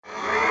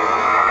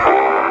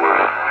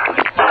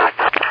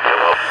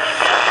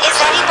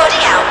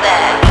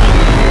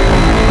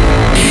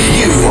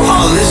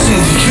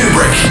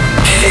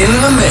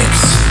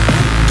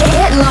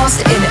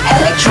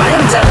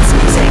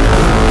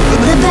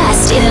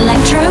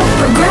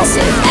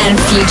and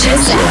future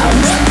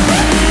sounds.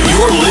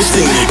 You're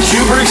listening to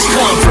Cuebrick's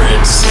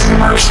Conference.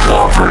 Cuebrick's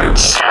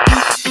Conference.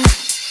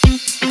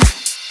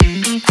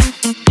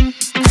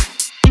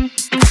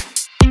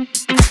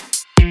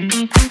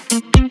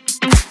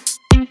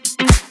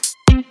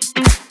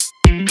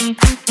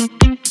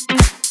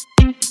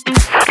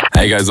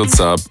 Hey guys, what's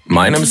up?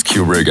 My name is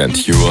Cuebrick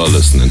and you are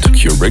listening to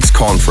Cuebrick's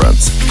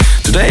Conference.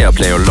 Today I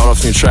play a lot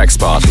of new tracks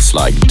by artists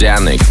like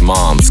Danik,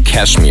 Moms,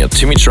 Cashmere,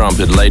 Timmy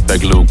Trumpet,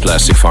 Laidback Luke,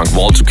 Plastic Funk,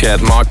 Walter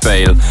Cat, Mark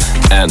Bale,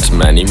 and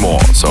many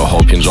more. So I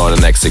hope you enjoy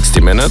the next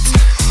 60 minutes.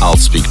 I'll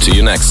speak to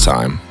you next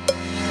time.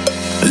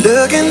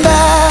 Looking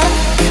back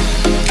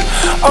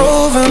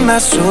over my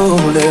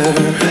shoulder,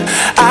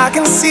 I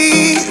can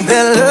see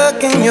the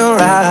look in your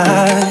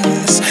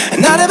eyes,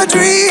 and I never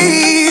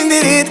dreamed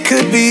that it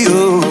could be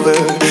over.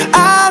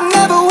 I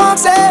never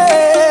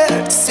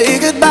wanted to say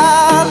goodbye.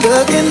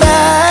 Looking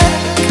back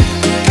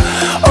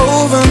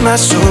over my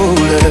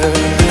shoulder,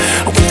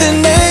 with the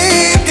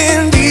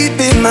aching deep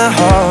in my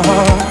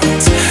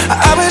heart,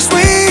 I wish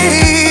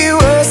we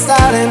were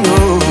starting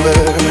over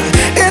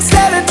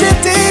instead of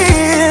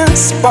drifting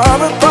far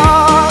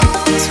apart.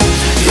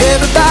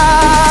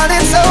 Everybody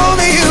told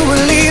me you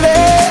were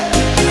leaving.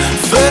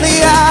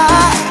 Funny, I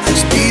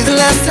should be the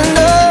last to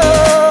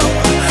know.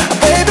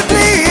 Baby,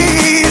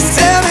 please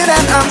tell me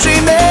that I'm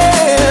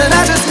dreaming.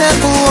 I just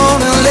never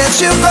wanna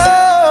let you go.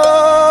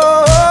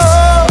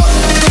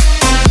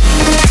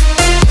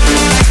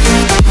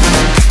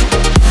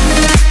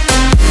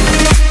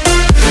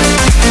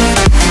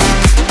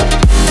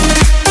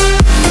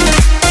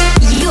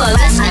 You are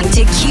listening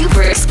to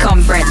Cuebrick's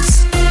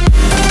Conference.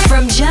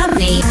 From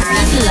Germany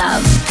and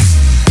love.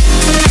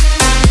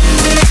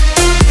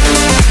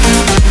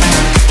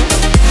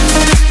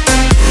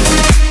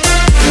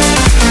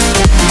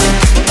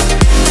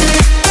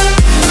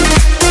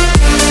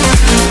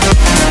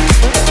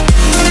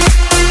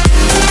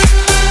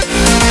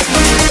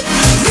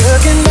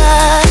 Looking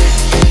back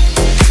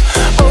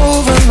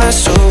over my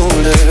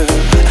shoulder,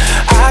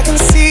 I can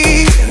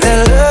see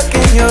that look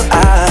in your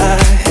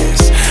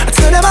eyes. I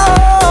turn them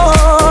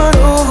on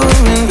over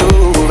and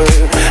over.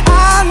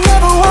 I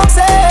never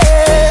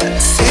wanted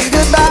to say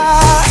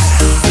goodbye.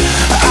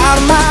 Out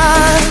of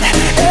mind,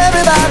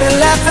 everybody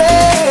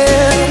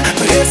laughing,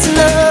 but it's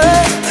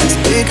enough to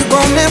make a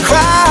woman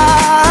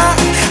cry.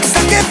 'Cause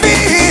I can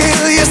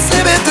feel you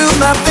slipping through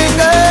my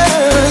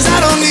fingers. I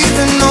don't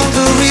even know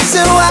the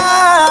reason why.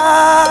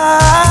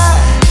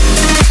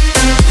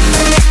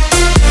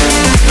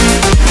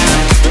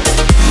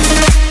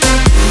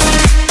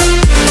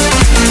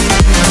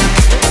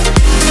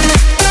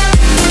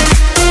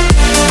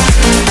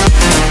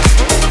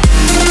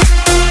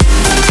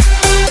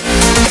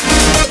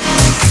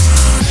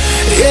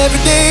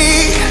 Every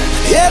day,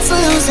 it's a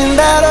losing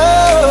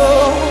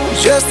battle.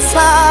 Just a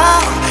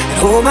smile and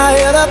hold my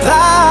head up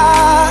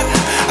high.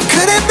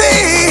 Could it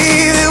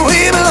be that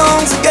we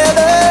belong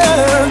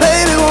together?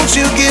 Baby, won't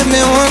you give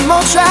me one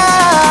more try?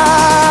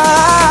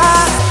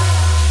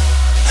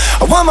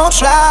 One more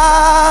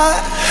try.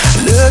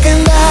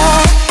 Looking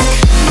back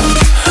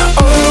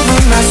over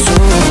my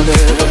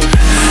shoulder,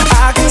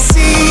 I can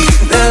see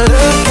the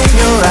look in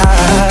your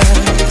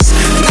eyes,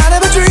 and I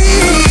never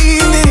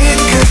dreamed that it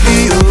could be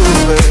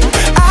over.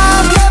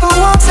 I've never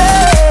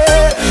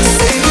wanted to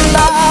say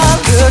goodbye.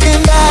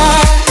 Looking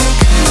back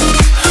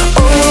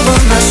over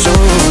my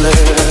shoulder,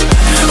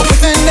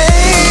 with an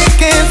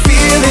aching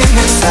feeling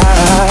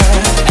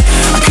inside.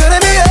 I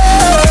couldn't be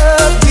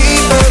up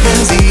deeper than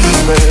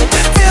deeper.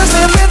 Fills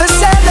me with a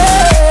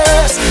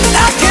sadness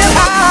I can't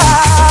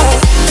hide.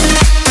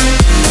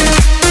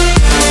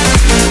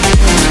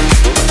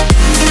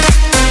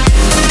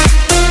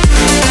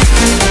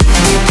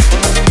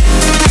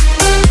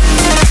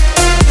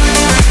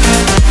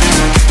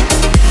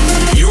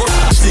 You're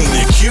listening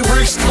to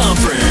Cuebrick's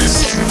Conference.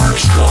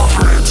 Cuebrick's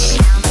Conference.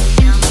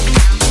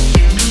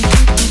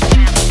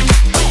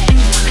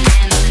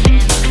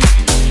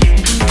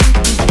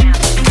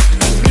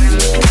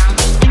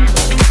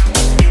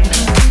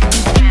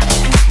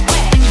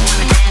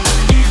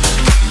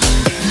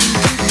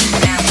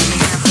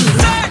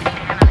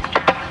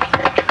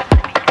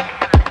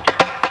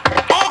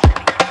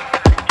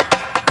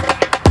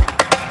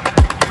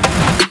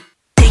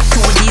 Take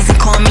 2 of these and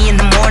call me in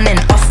the morning.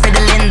 Off for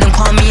the Linden,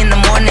 call me in the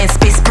morning.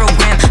 Space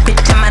program,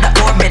 bitch, I'm out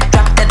of orbit.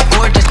 Drop that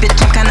gorgeous,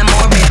 bitch, I'm kinda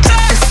morbid.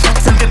 The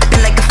stats, I'm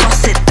dripping like a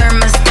faucet.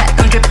 Thermostat,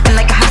 I'm dripping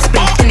like a hot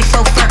spring.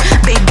 24 fur,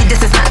 baby,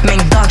 this is not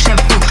mink. Dog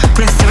shampoo,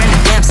 rinse her in the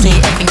damn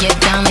sink. Up and get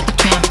down like a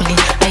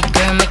trampoline. Like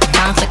girl, make it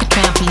bounce like a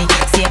trampoline.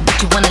 See, I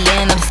bet you wanna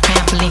land on this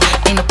trampoline.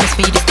 Ain't no place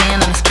for you to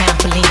stand on this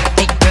trampoline.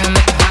 Hey girl,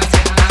 make it bounce,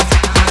 bounce,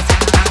 bounce,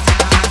 bounce,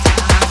 bounce.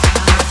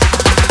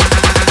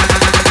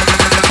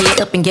 Get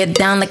up and get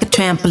down like a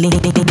trampoline.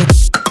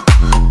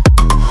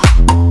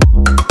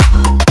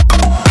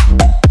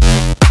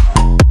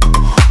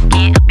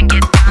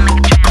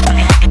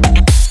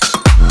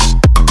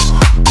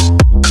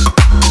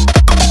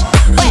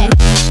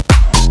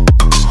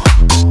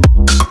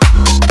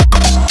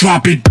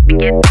 Drop it.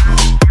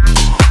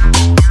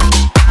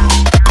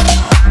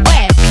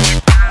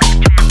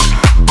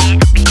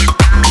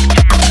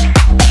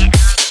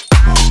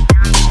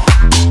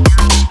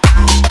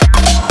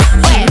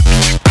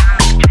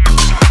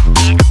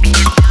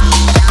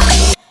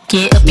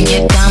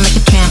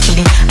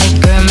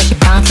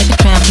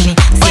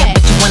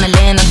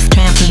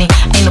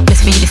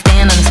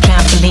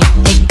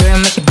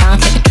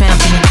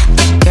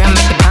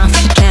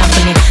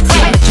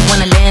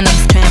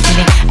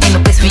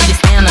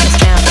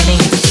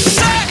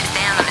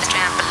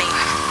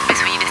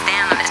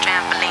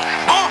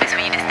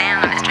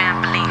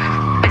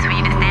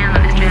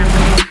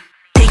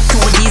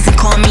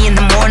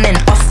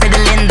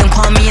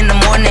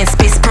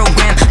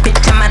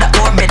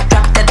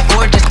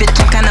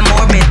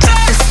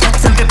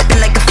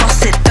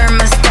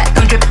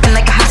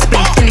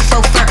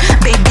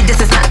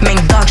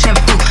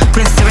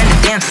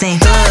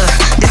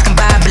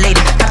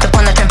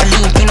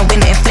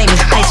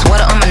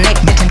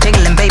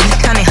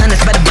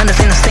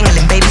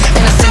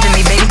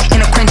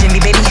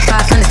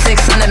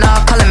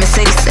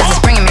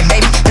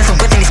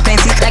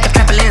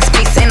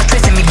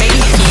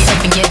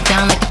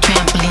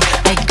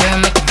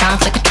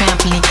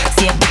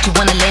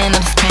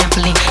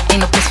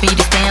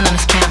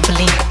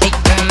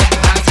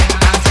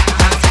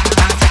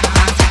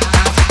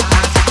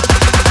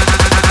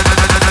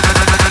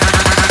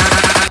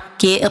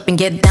 Get up and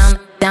get down,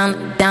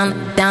 down,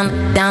 down,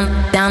 down, down,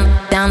 down,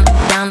 down,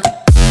 down.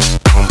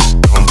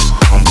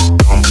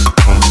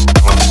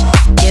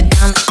 Get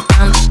down,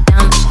 down,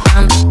 down,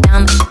 down,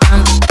 down,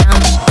 down,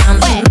 down,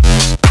 down.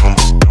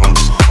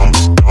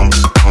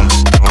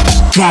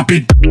 Drop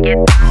it.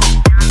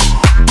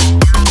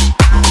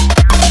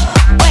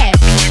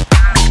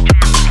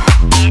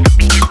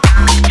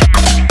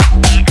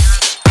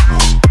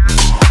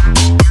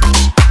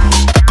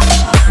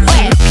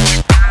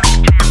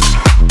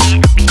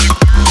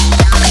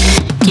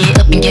 Get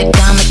up and get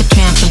down like a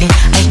trampoline.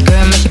 Hey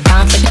girl, make it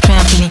bounce like a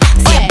trampoline.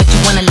 See, I bet you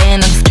wanna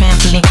land on this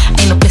trampoline.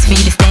 Ain't no place for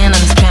you to stand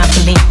on this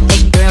trampoline.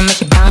 Hey girl,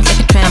 make it bounce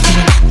like a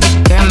trampoline. Hey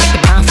girl, make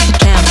it bounce like a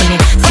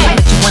trampoline. See, I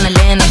bet you wanna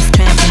land on this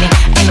trampoline.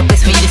 Ain't no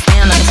place for you to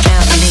stand on this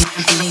trampoline.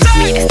 Ain't no place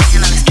for you to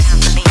stand on this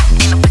trampoline.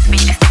 Ain't no place for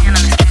you to stand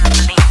on this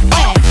trampoline. Ain't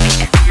no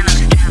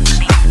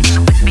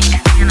place for you to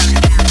stand on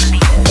this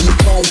trampoline. Ain't no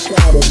place for you to stand on this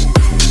trampoline.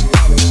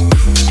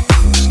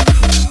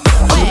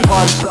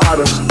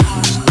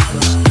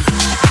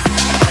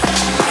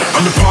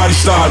 I'm the party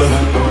starter.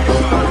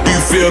 Do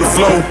you feel the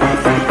flow?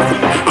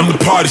 I'm the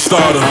party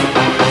starter.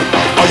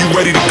 Are you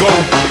ready to go?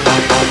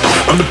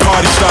 I'm the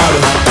party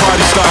starter.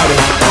 Party starter.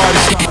 Party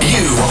starter.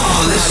 You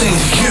are listening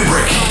to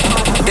Cuebrick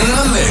in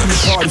the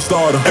mix. Party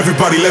starter.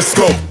 Everybody, let's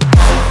go.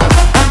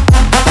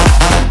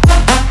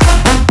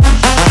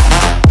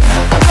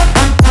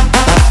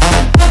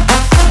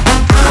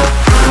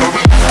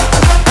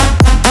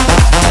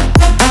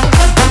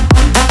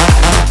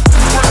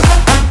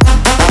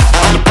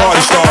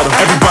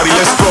 Everybody,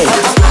 let's go.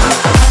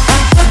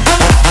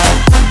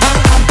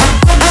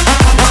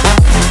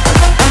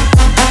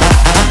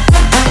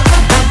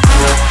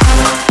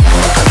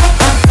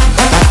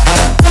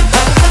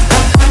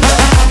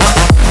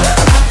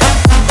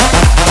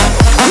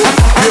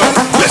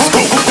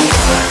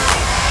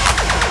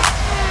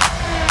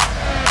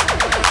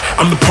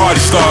 I'm the party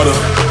starter.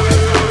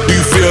 Do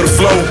you feel the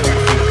flow?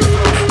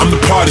 I'm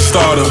the party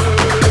starter.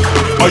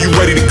 Are you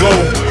ready to go?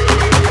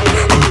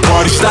 I'm the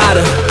party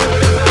starter.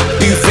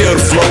 Do you feel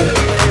the flow?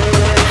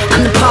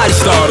 I'm the party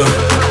starter.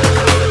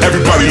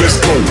 Everybody, let's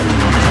go.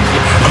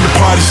 I'm the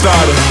party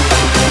starter.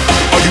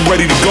 Are you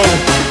ready to go?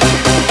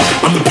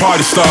 I'm the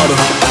party starter.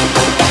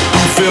 Do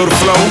you feel the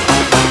flow?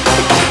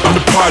 I'm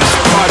the party,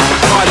 party,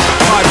 party,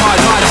 party,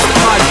 party, party,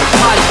 party, party,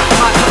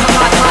 party,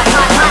 party,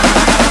 party.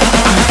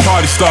 I'm the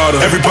party starter.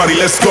 Everybody,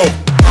 let's go.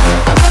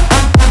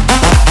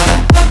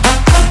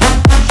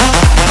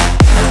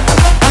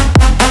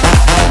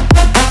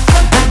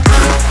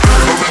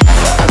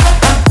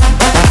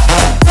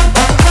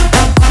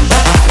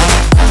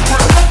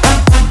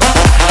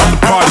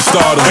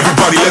 Starter.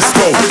 Everybody, let's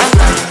go.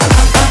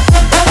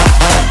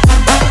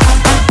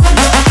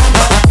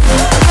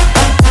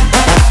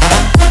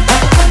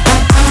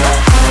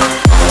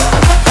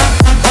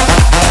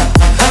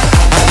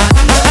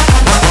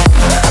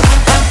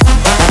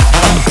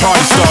 I'm the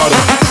party starter.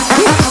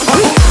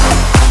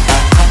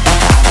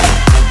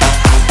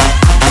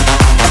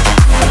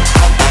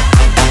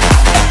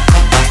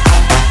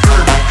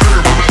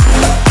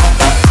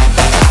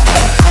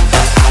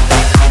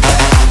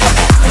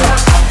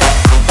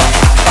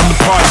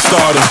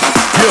 Starter.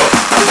 Yeah.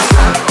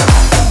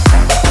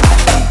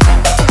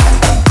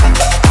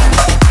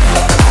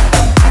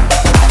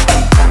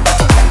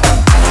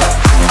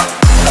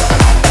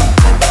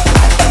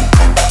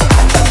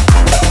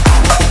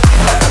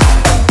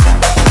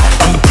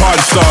 I'm the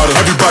party starter.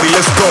 Everybody,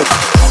 let's go.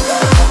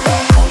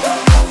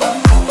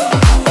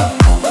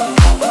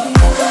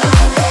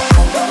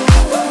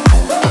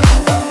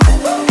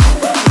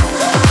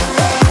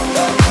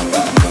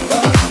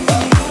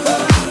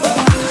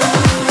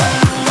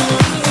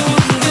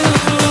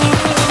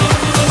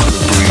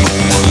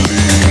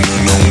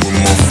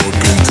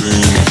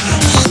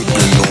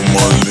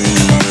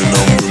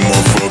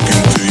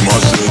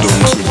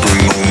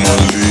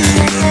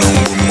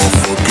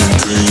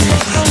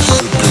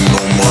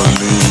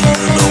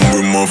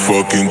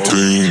 Fucking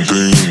team.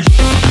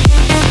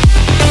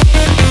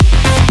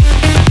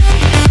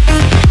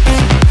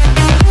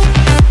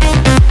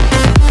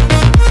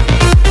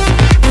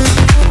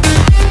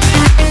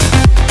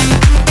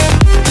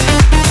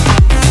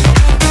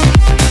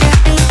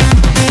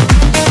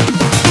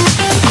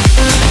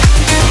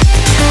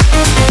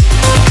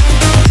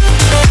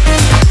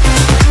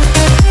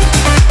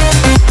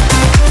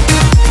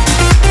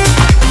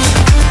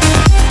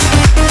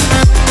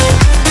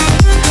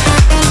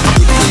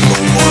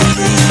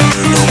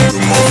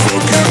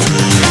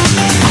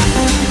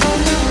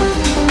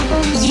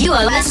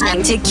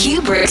 To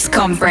Cuebrick's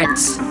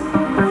conference.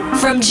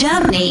 From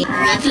Germany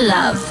with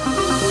love.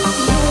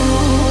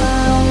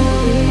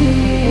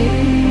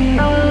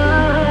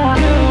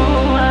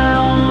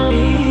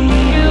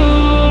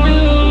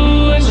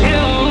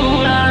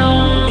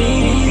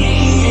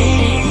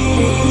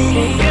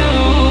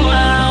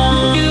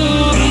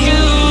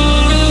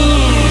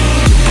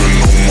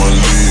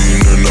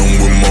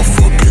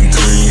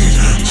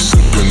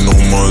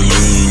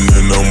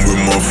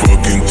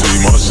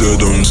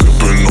 said I'm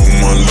sipping on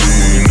my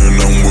lean and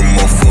I'm with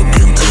my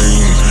fucking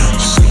team.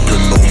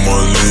 Sipping on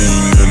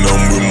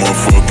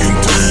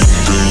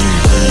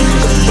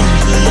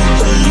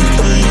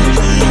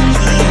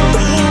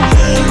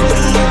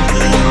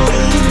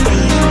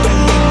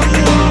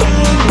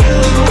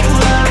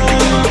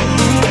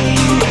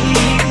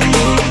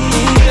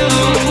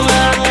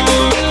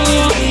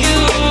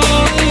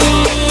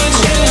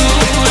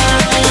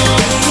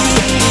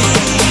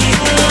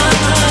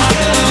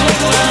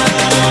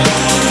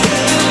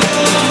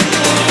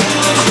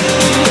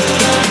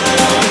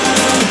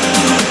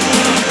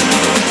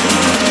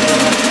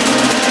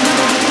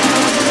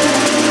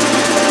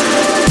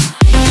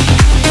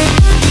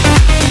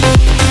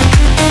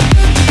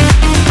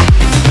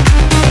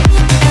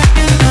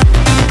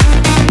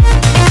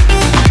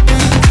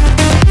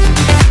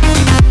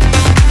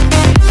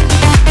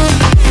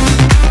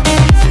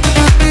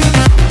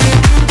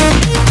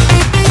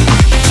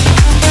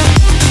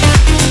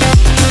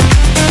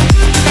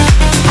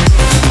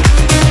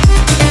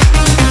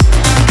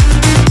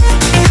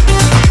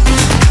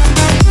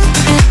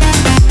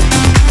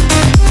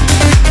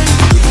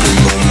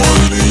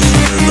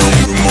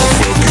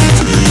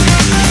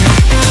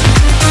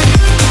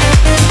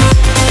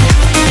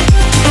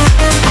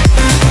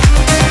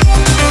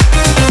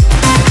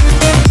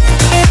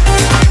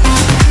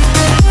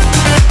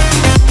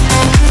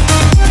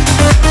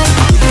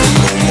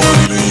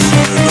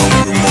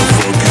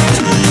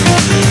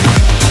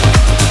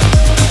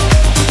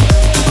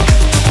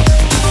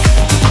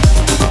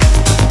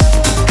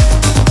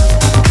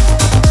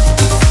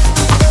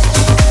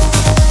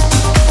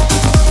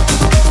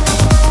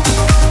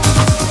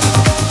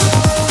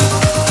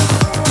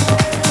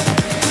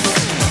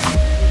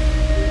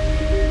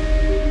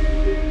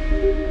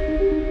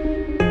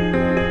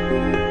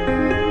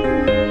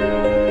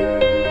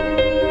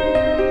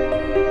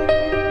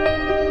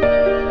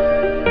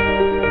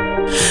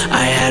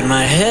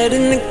head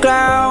in the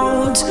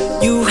clouds.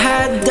 You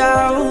had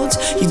doubts.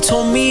 You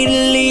told me to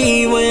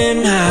leave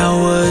when I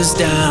was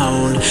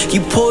down. You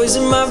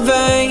poisoned my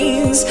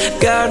veins,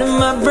 got in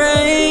my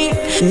brain.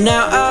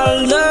 Now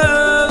our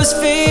love is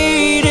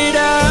faded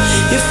out.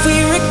 If we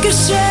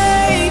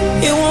ricochet,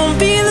 it won't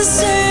be the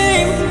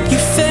same. You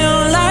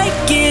felt like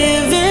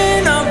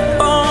giving up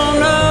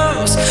on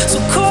us, so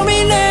call me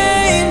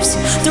names,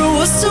 throw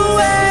us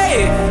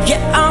away.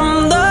 Yeah,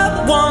 I'm the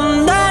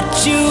one that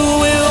you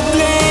will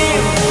blame.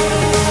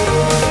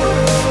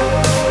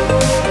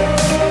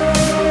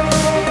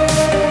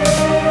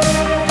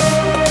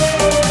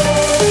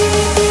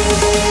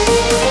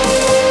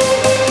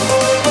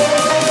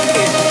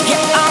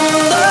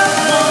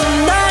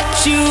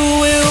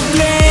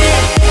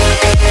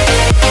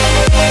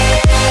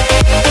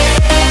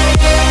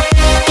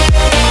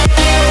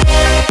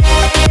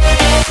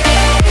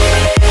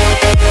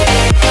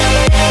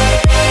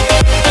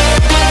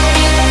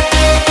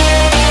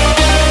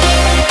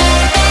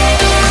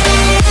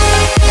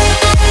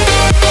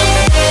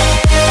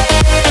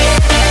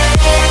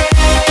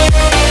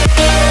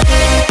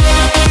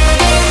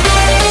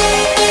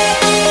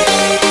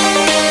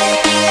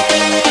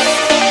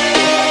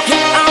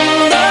 Yeah, I'm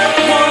the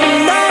one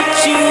that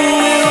you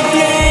will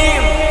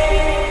blame.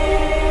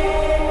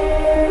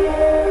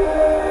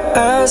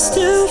 I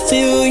still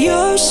feel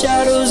your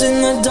shadows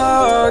in the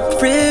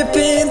dark,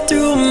 ripping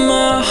through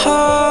my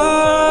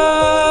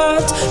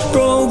heart.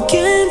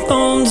 Broken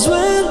bones,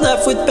 we're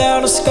left with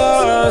battle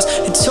scars.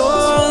 It's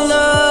all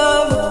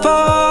love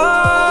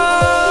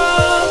apart.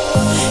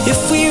 If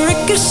we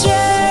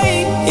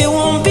ricochet, it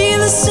won't be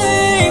the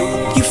same.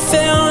 You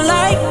felt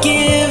like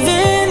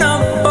giving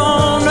up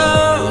on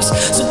us,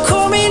 so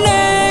call me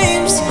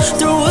names,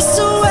 throw us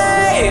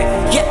away.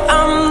 Yeah,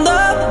 I'm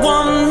the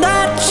one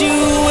that you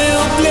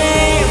will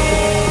blame.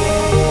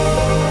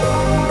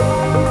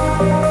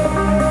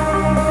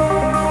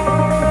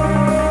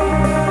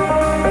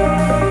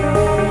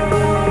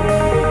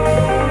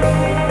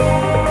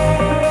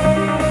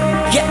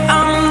 Yeah,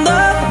 I'm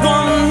the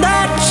one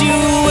that you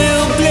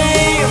will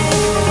blame.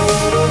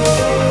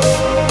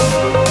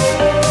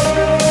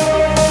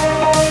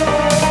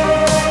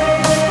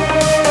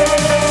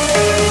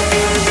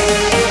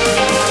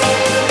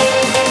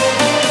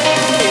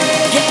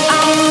 Yeah,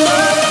 I'm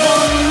the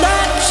one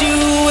that you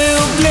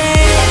will blame.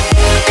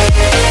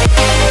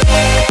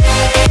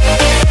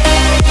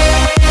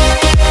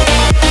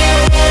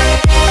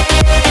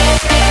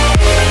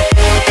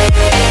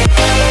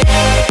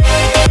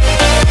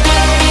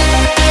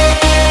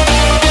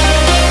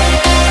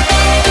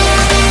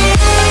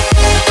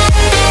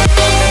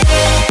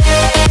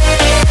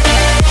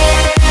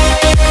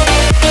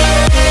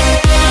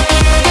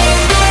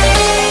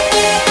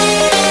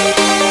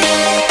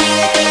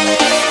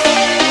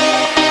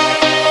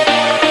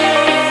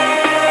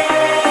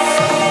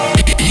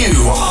 You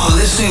are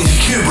listening to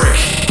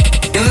Cuebrick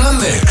in the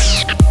mix.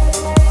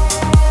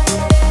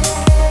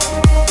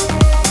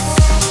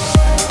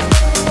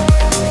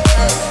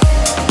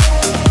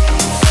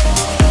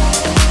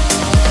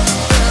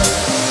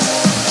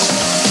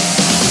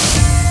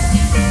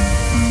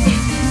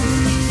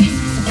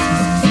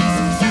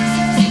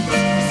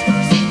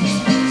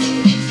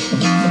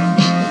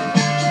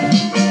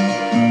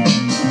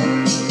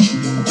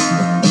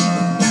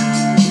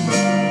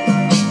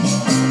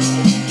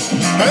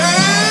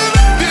 And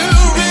if you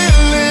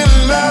really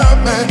love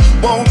me,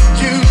 won't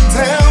you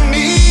tell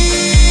me,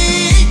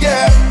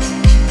 yeah?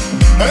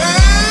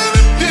 And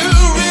if you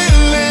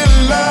really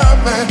love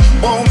me,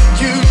 won't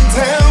you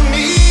tell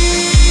me,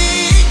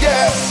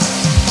 yeah?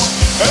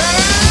 And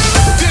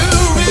if you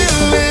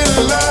really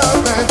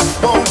love me,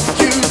 won't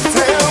you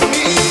tell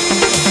me,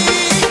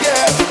 yeah?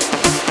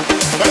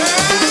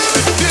 And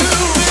if you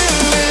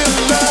really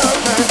love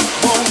me,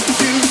 won't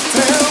you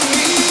tell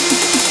me?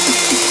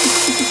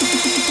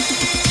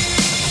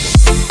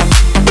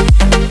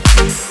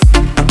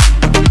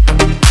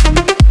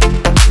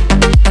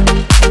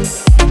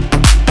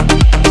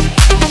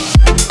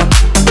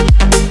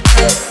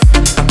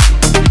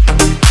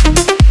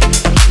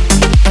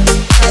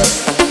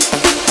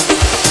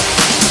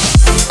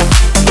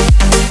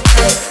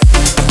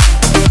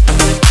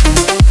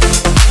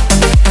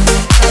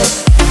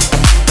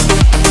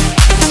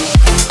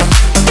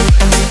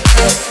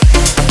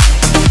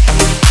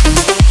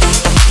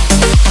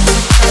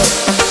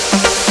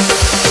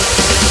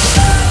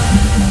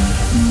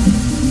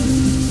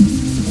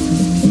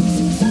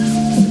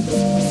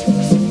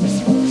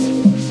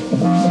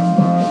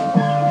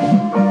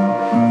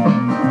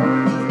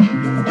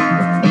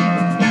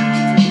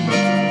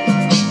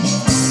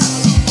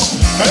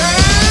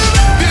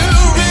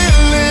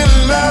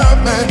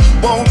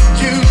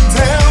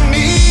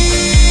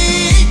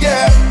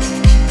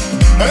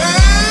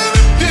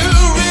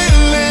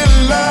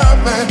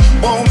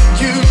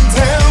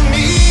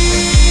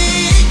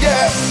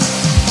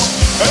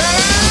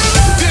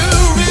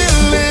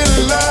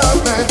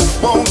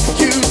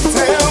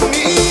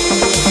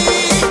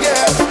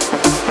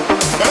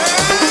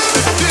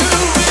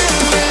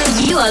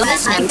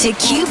 To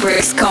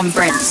Cuebrick's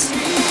Conference.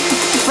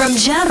 From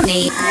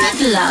Germany,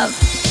 love.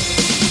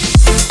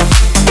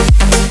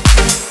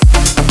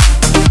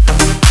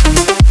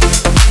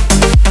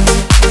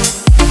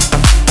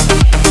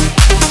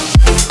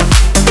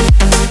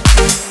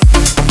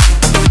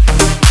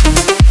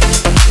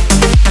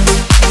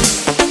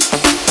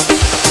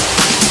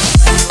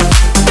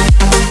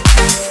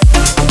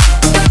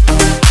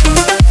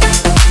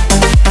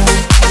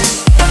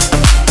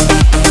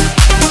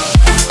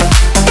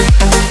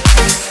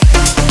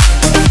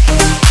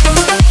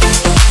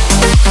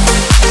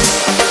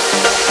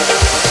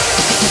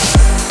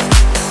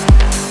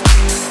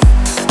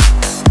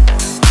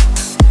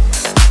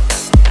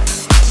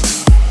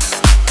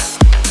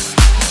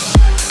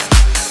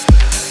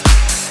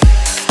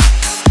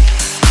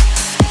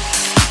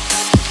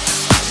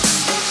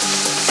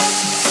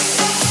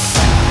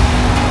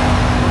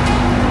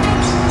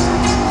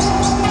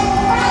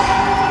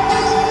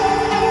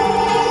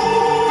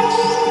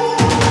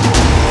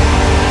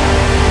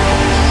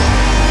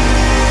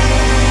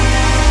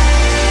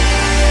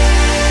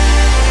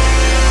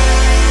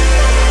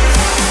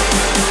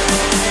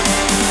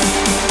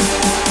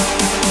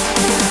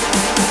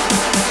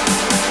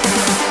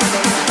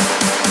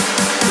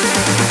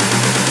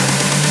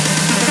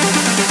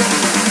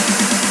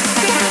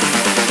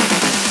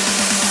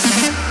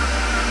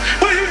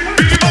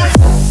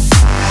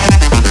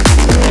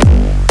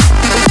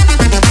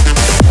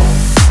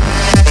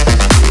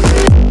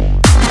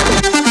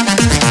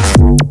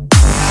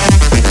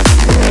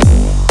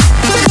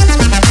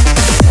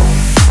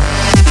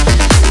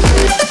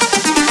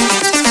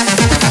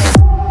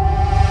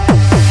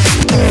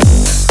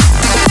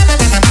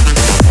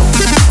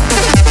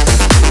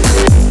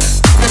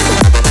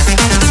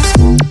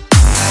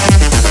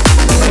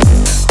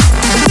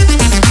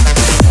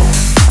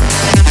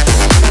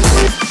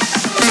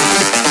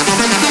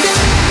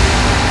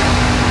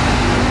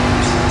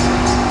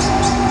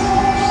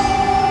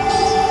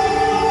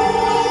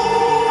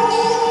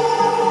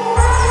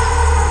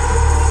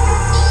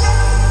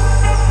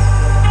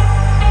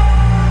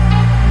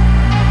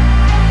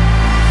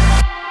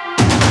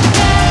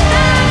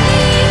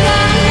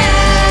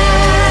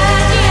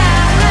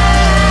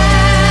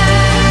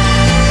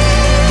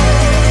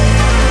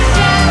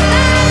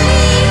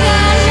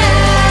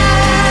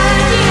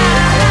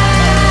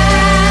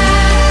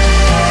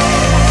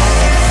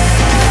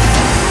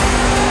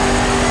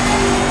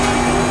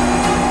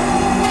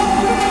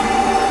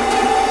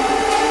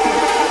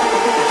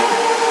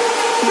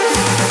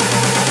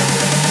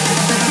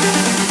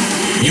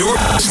 You're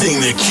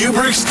hosting the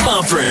Cuebrick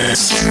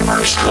Conference.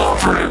 Cuebrick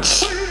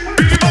Conference.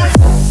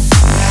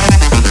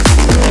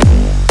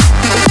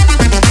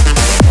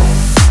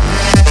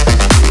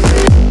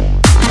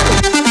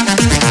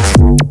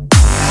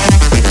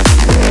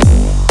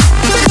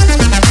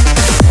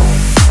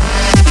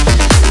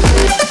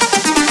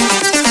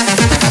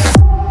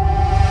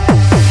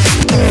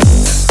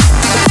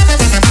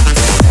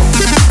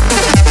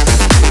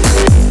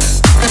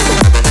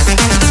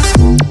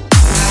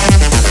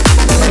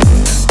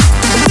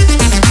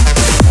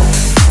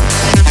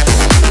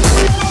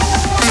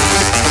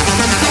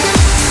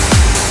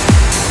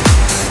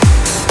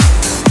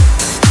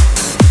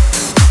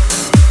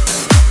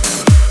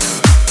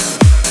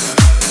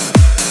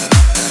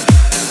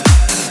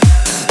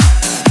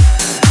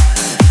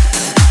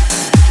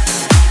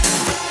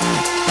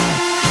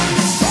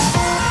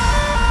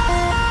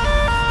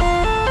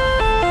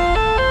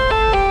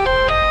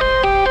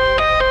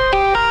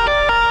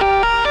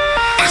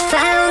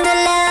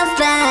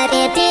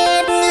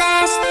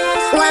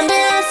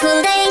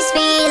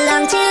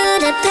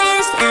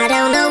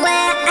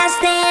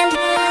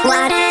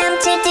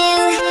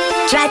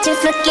 To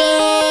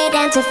forget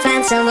and to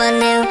find someone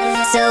new.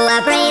 So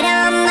I prayed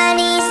on my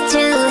knees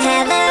to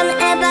heaven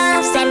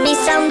above. Send me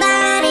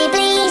somebody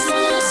please,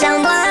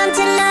 someone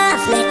to love.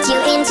 Let you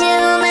into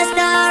my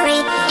story.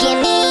 Give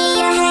me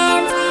your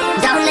hand,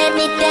 don't let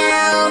me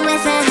down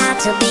with a heart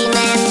to be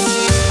manned.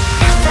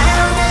 I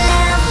found the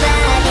love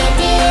but it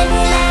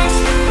didn't last.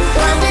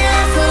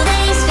 Wonderful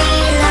days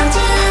belong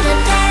to the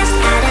past.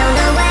 I don't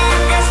know where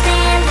I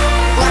stand,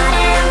 what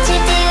I'm to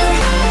do.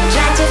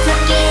 Try to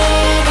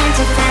forget and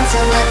to find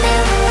someone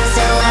new.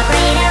 So I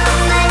prayed on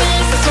my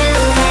knees to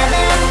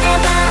heaven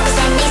above.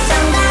 Send me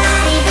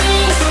somebody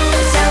please,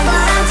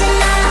 someone to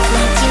love.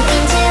 Let you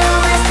into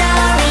my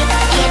story.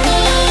 Give me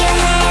your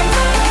hand,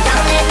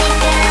 don't let me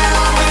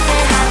down with a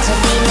heart to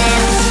be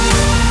manned.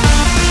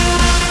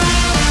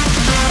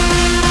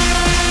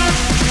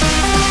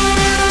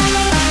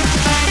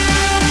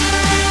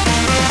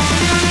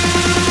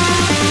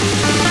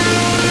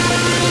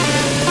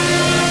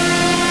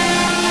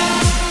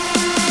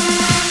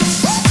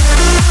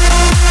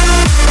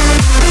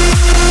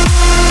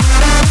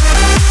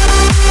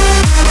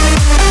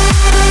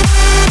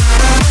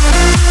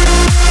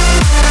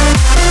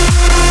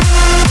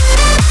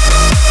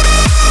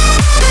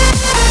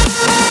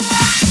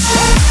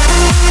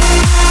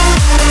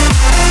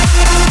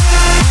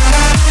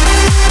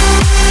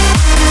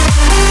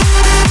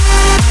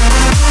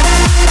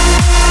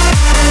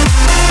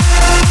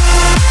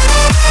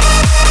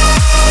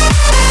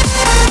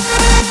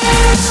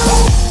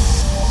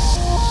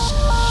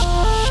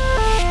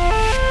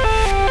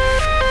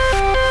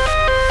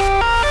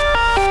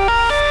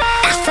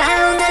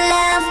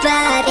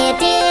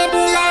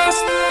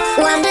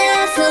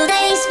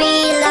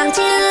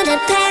 the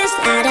past.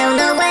 I don't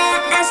know where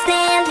I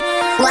stand,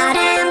 what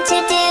I'm to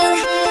do.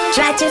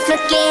 Try to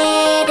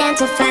forget and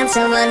to find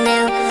someone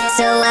new.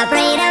 So I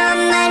prayed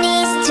on my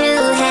knees to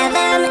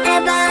heaven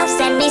above.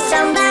 Send me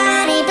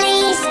somebody,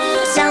 please,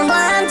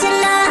 someone to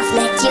love.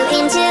 Let you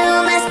into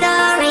my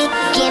story.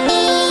 Give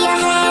me your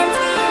hand,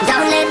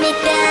 don't let me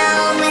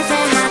down with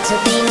a heart to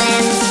be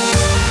manned.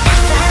 I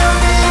found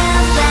the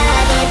love,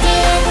 but it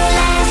didn't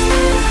last.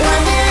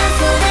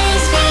 Wonderful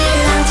days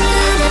belong to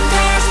the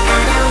past. I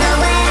don't know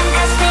where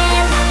I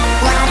stand,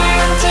 what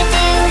I'm to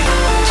do.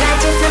 Try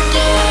to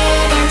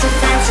forget and to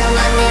find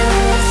someone new.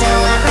 So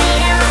I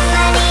prayed on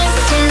my knees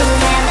to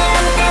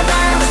heaven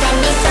above. Send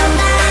me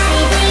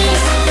somebody,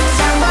 please,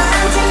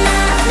 someone to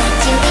love. Let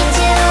you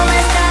into my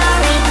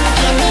story.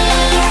 Give me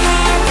your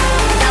hand,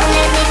 don't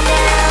let me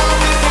down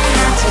with a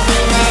heart to be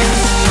manned.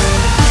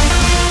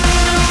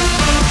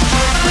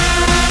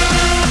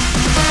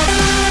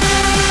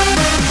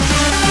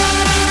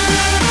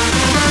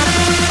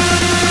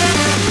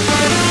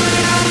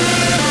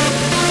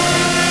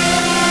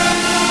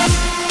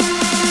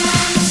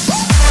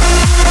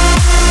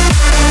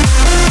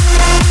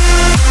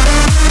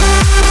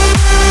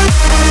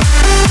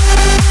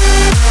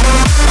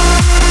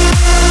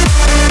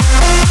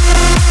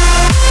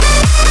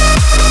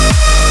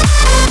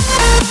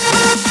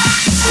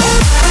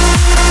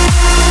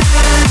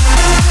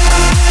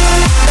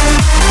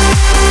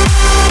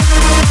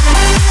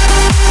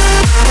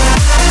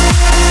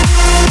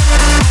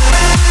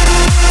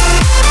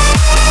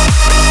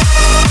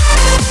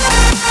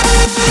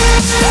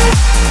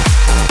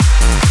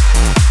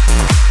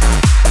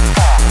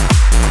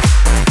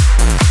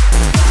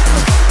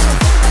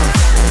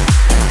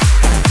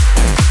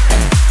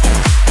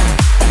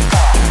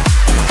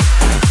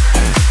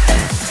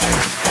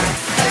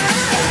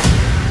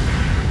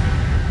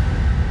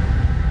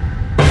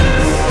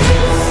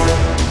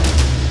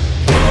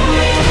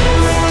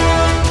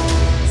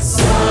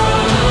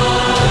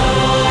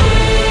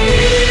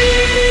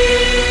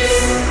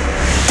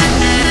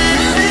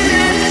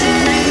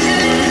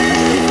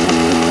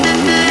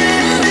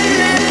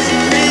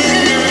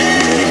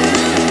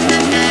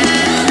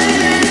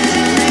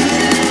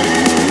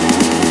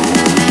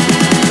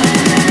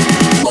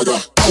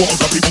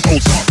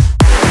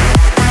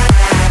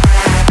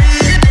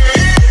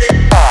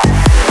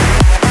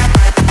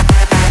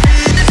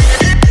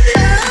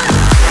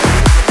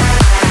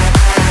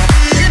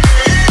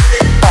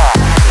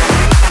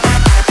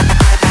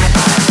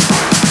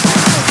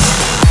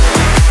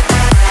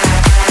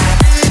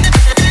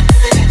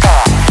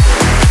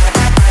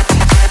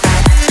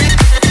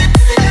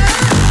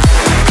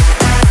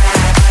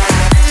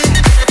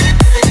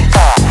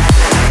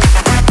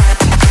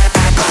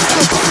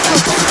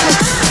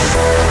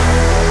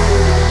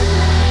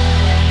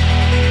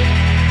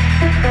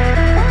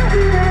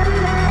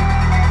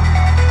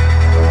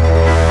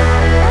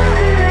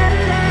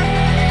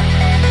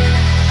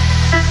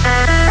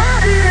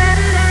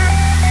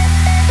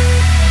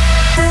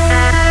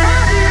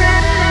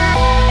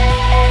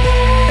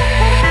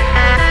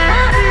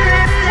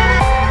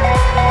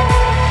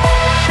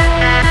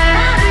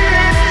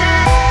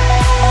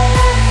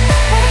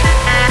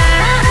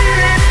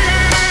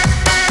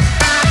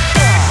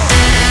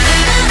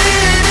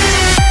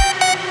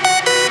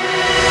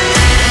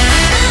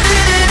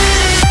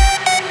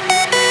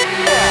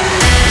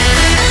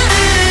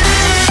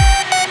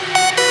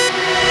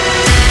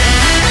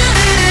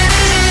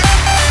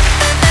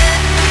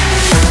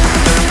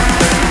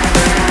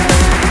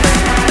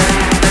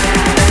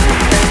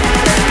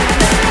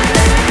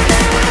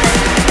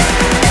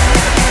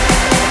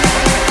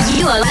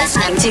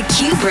 To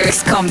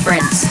Cuebrick's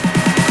conference.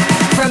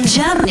 From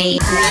Germany,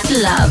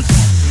 love.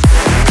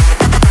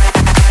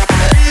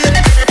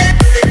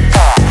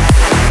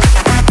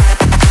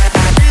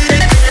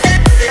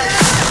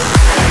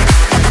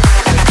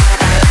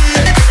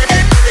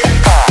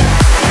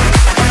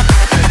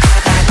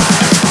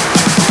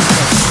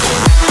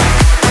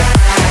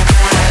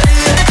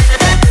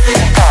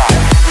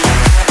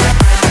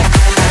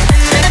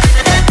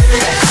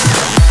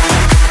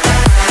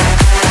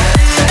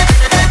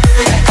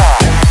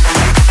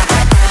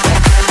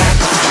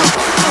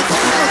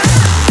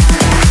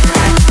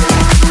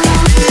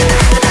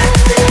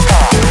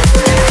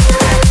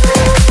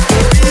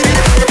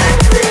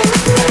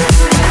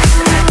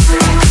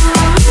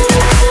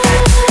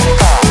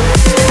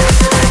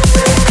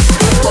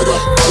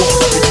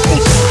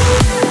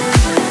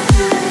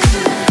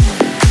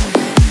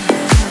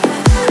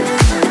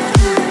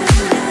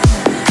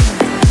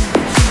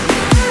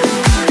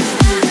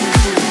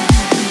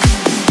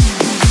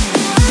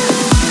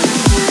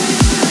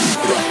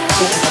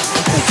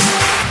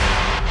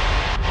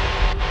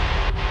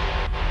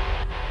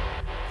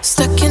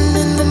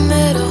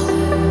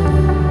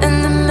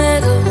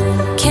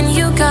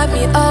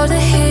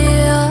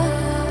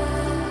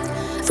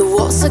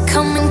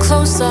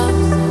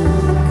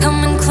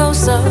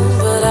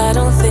 But I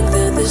don't think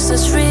that this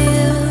is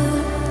real.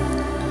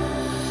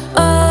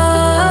 Oh,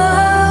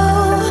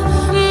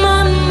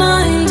 my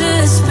mind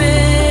is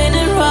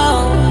spinning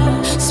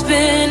round,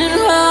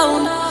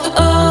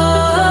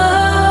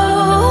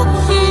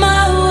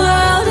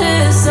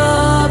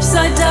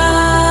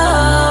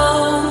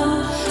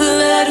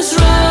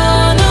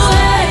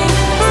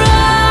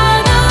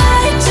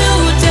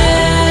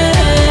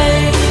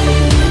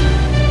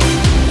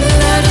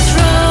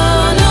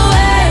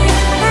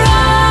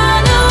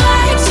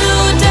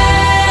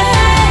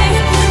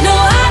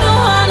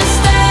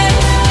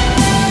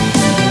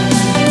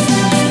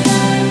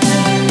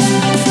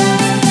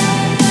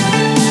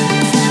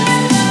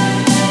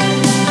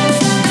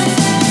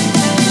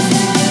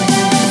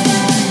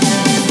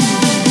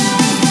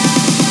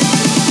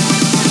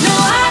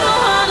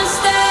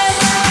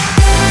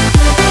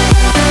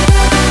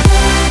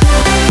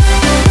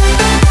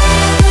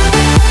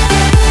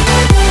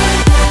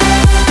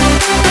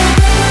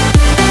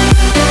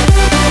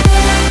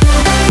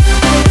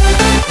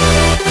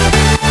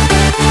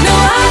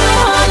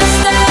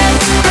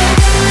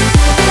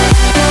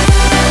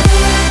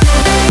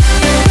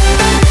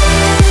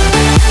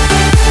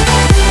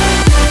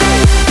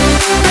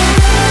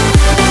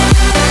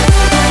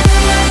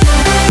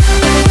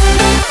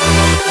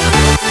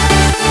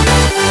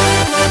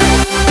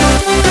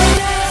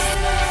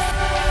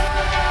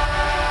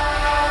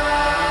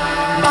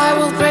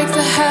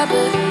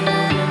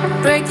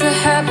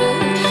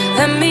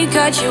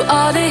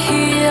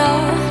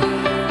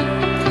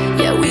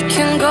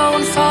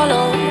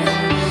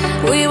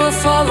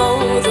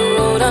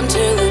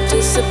 until it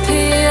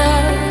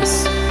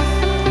disappears.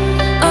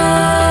 Oh,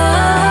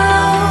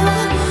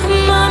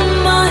 my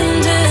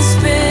mind is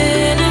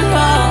spinning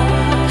round.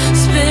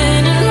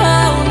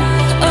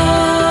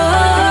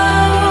 Oh,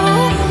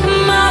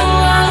 my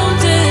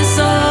world is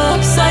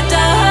upside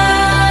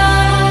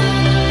down.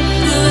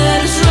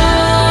 Let us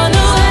run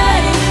away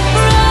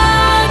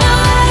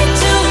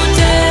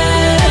today.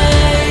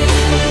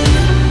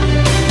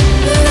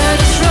 Let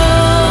us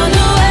run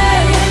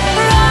away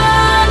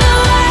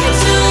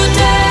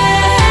today.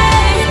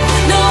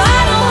 No,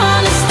 I don't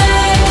wanna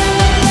stay.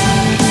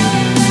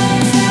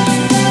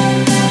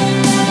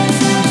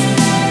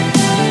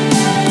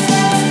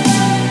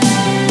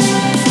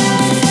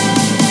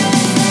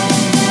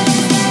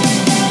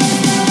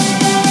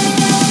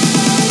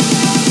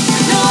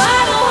 No,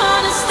 I don't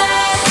wanna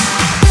stay.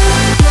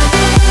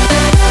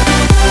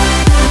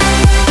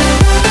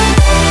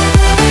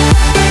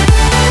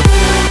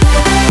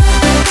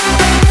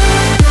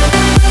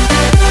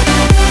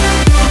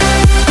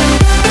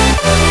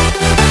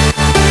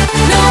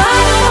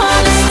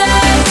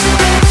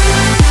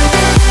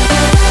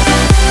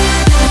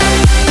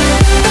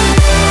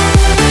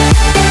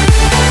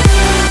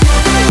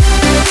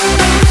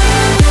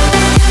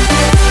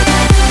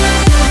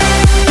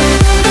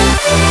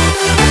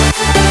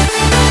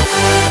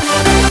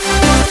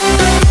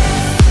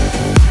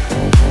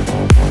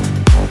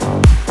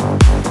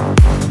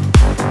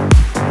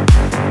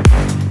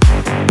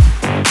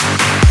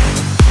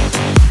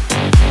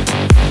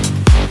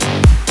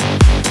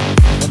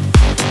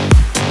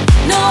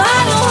 No,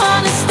 I don't wanna stay. No, I don't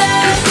wanna stay.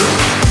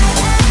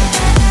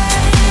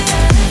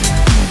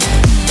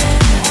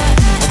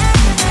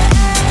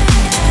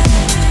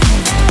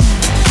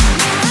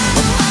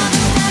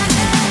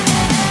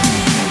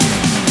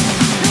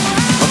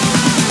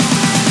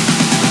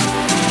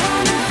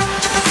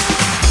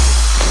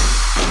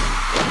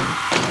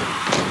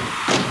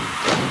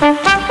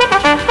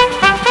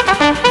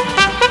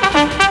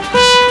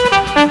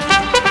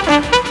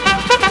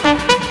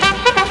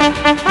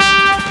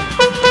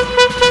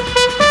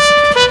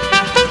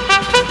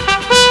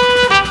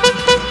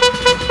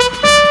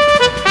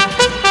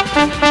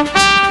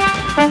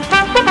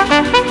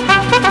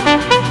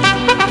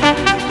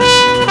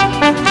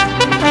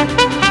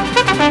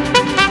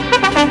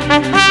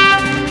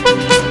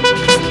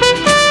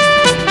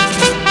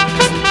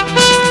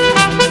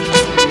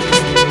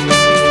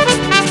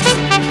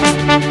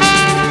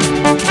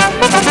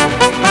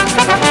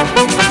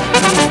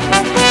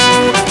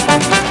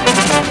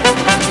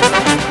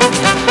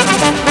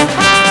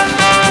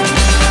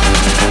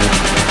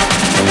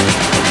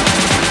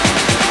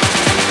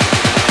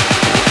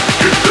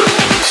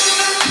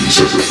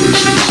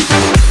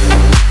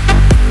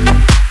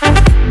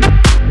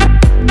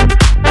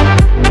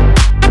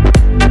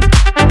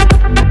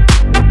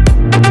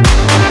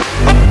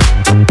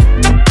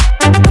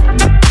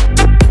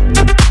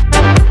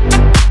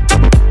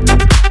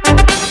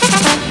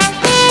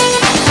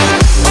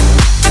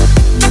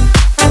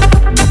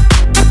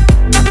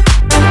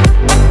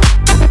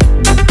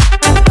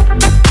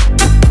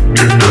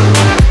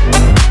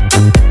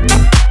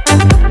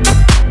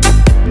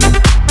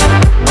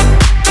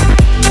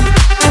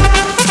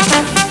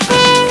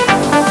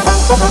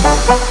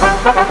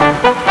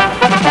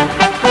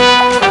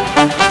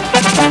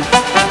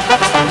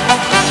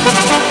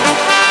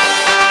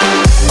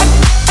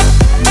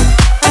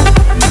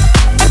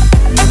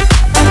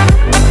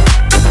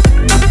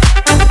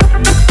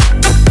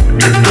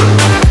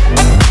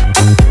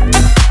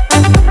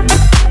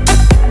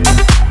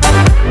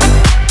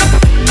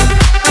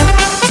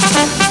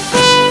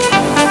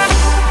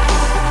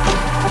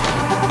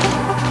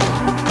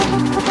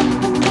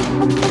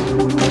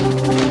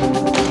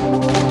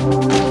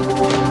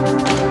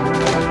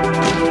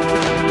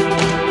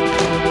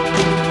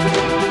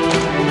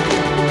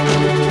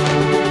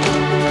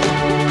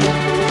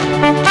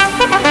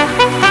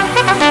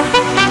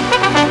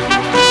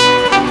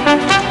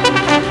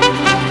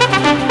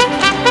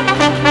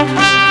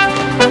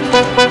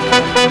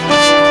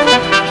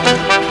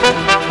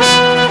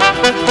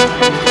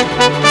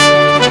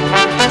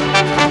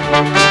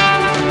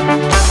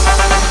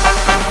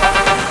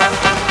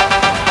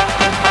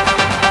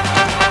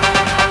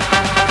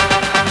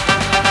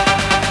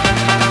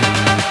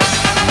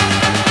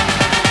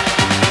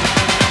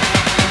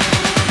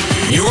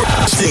 You're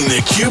hosting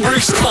the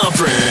Cuebrick's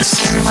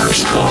Conference.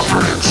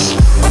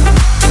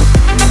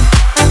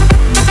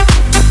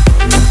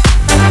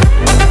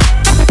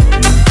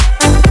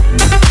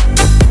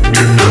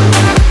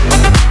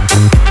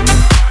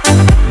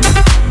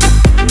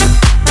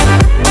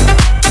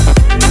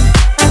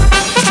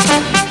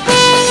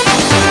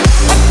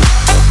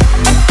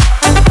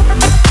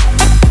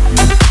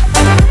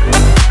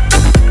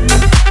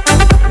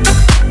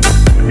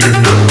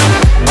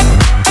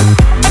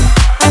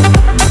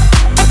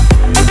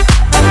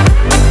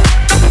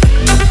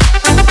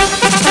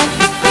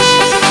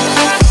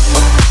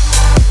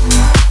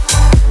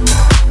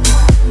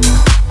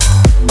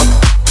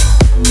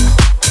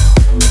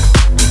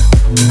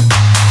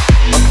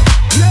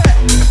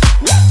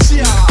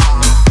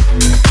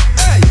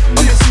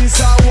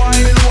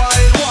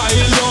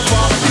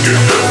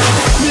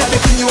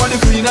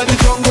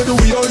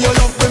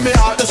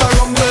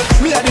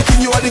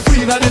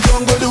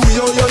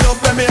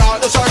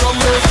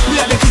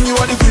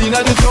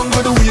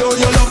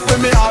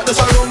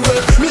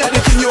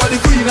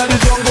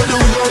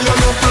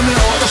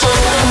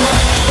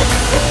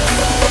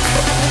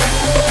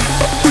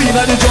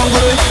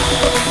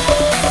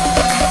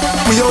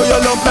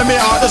 make me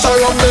heart just a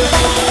rumble.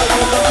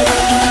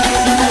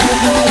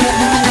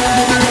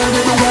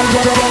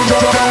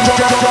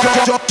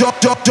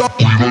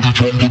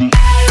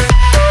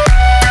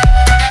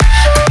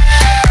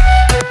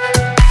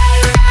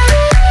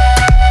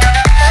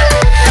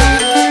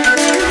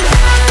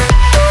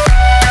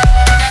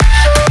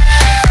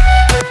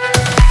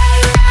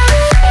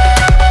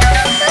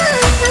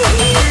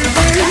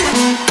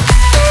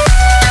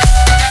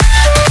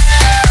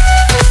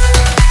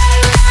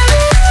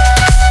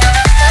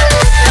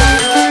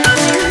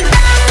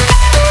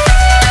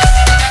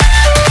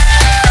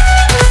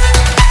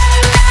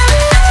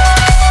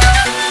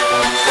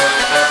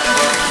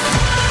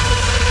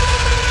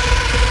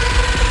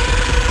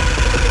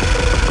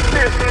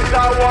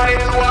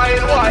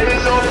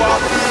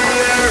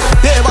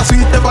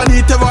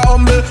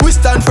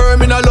 Stand firm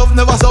in a love,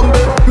 never stumble.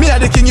 Me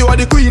are the king, you are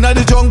the queen of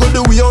the jungle.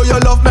 The way how you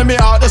love me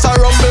heart just a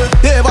rumble.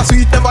 Never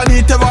sweet, never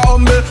neat, never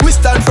humble. We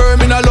stand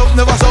firm in a love,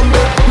 never stumble.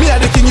 Me are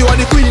the king, you are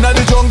the queen of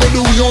the jungle.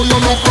 The way how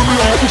you love me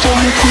heart just a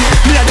rumble.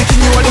 Me are the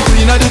king, you are the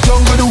queen of the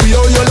jungle. The way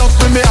how you love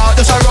me heart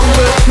just a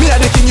rumble. Me are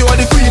the king, you are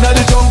the queen of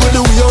the jungle. The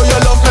way how you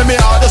love me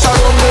heart just a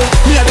rumble.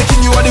 Me are the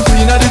king, you are the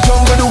queen of the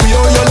jungle. The way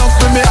how you love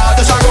me heart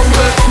just a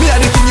rumble. Me are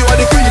the king, you are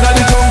the queen of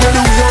the jungle.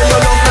 The way how you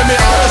love me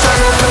heart just a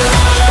rumble.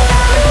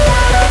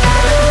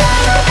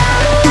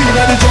 Queen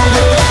of the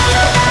jungle.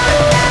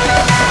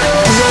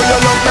 You know you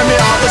love me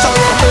heart just a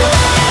rumble.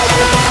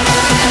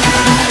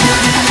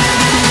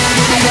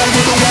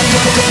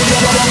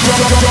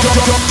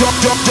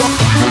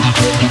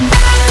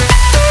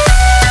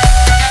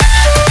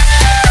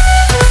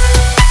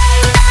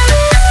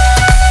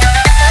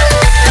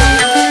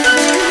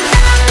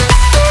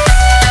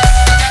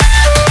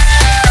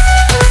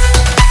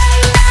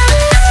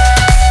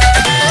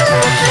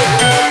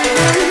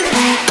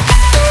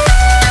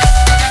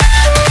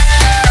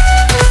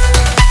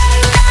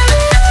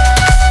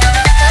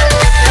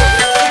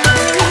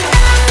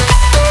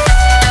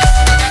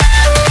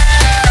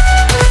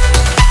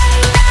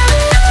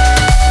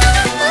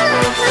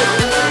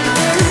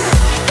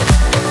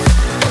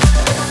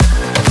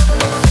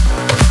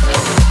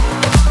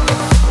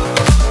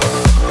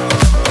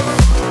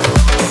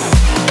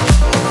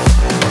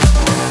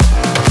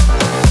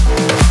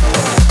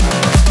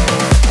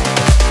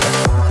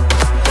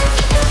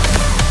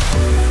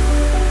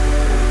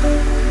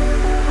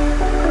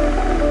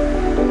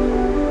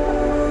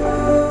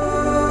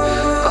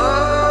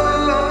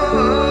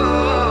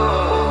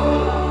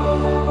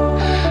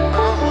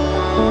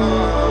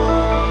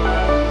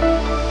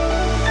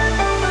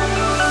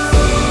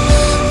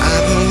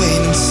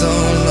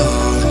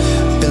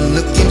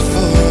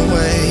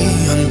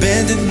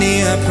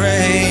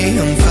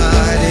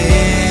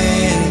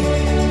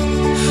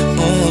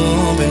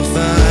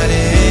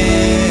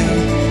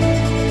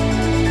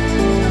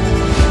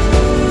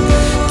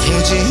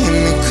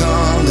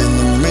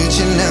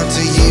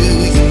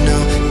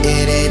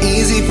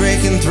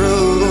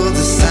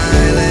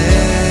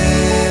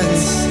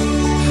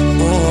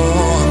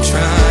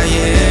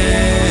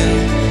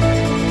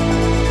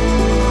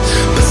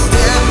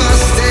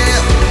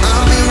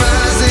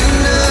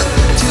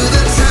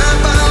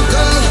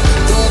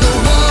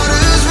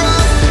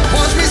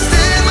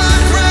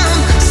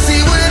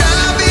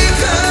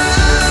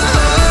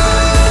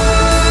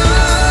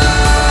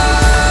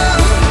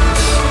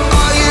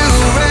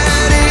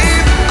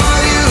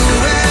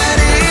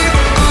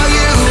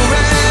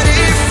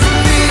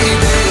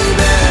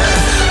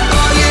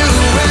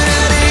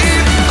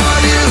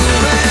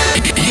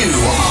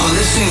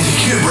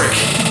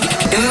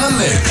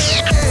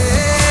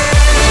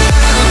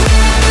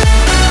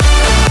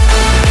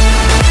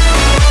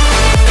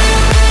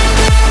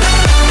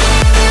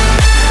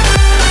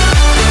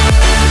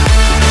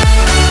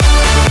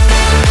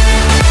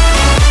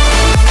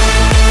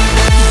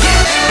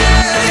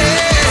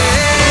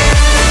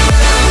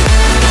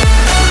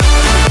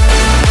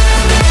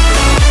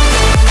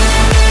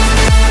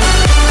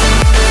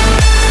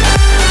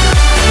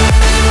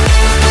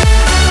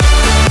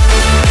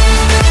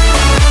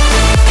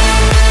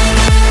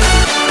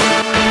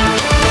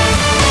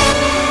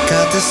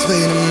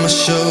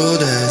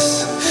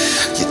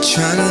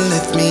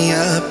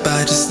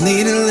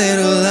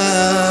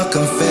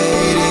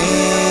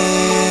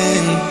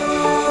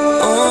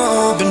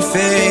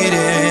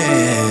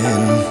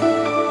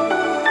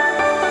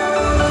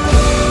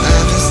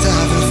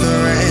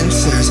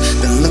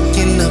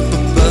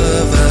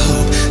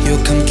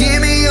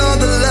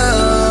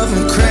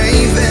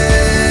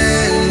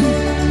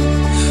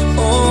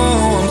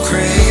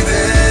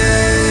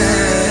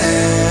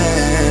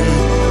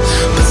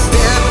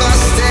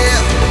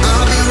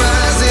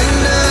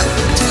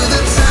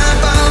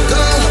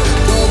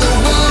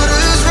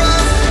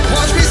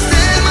 Watch me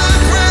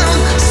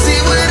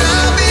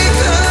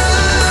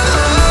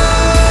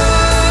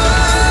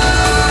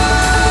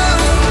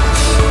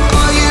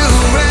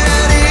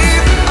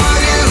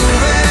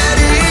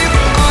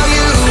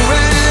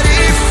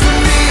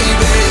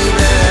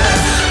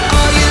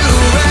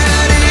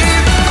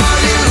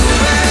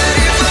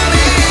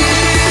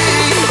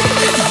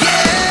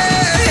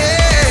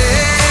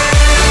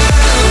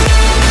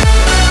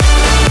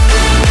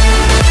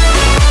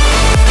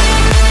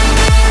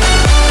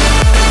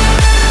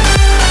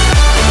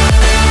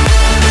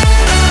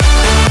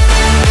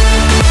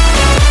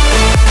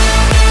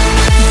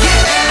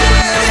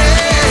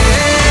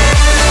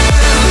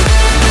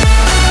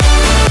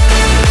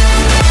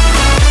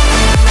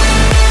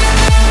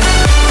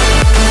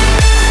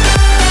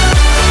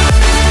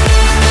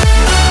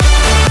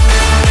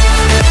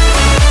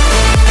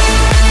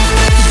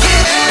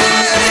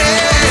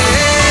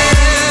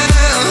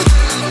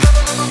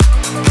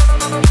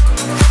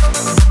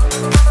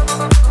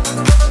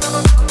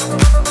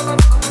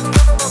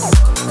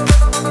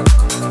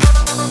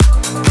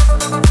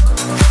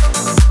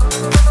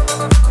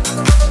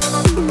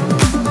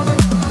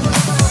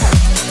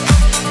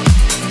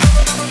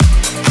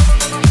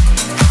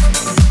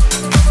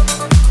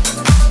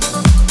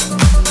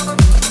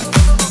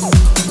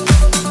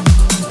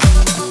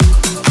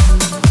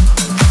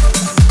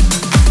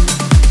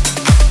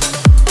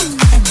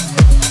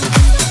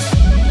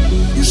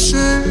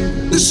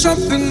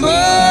something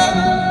more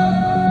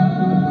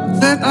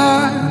that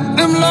I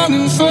am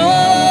longing for.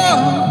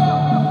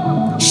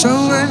 So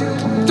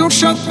wait, don't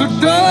shut the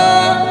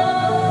door.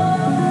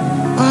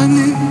 I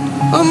need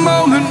a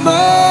moment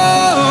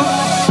more.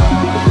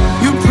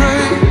 You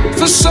pray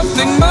for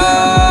something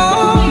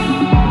more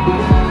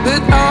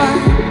that I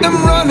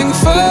am running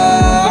for.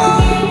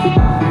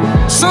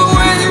 So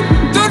wait,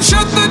 don't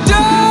shut the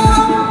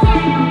door.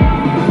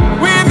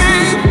 We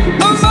need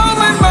a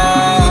moment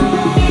more.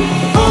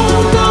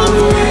 Hold on,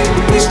 wait,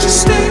 please just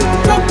stay.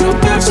 Drop your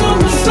bags on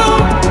the floor.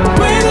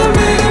 Wait a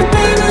minute,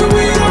 baby,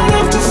 we don't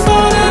have to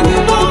fall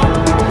anymore.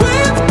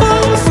 We're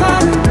both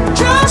running,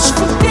 just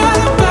forget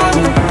about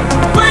it.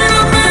 Wait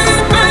a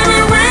minute, baby,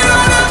 we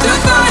don't have to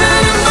fight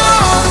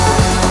anymore.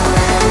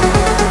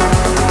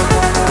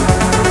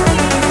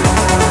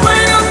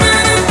 Wait a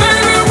minute,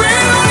 baby, we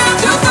don't have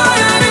to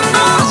fight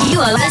anymore. You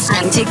are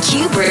listening to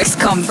Cuebrick's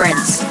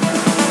Conference.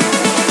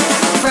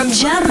 From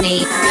Germany,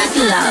 with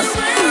love.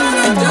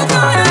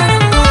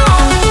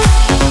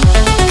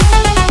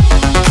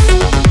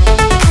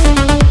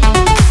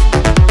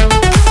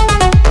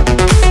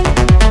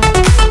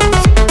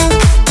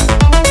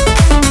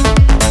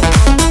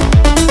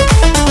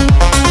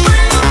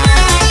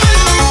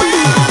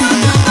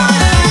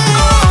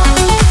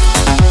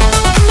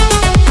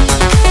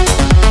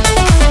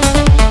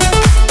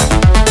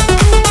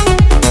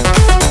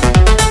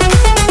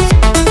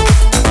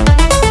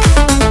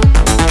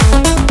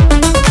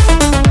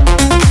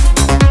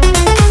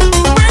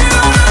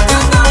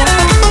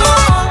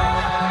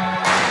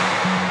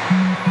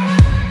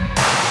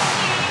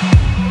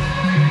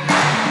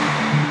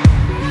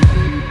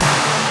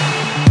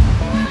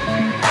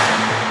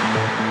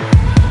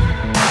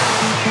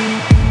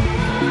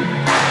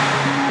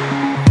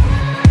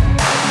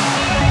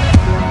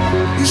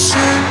 You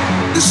said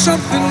there's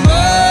something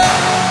more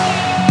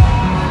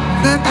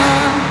that I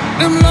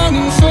am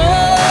longing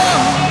for.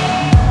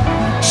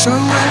 So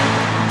wait,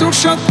 don't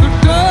shut the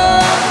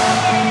door.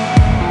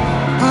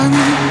 I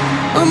need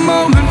a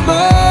moment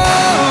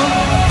more.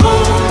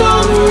 Hold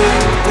on,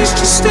 wait, please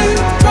just stay.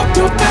 Drop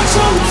your bags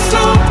on the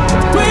floor.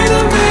 Wait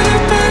a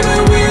minute, baby,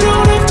 we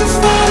don't have to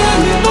fight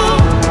anymore.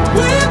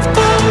 We're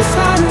both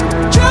fighting,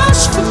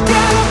 just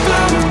forget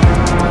about it.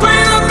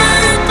 Wait a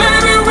minute,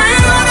 baby, we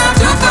don't have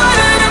to fight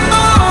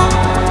anymore.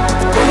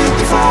 We need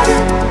to fight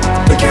it,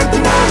 we can't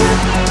deny it.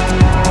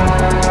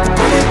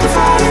 We need to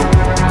fight it,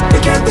 we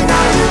can't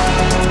deny it.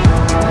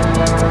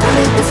 We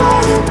need to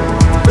fight it,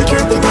 we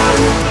can't deny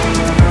it.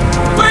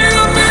 Wait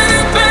a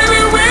minute, baby,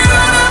 we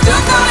don't have to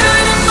fight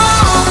anymore.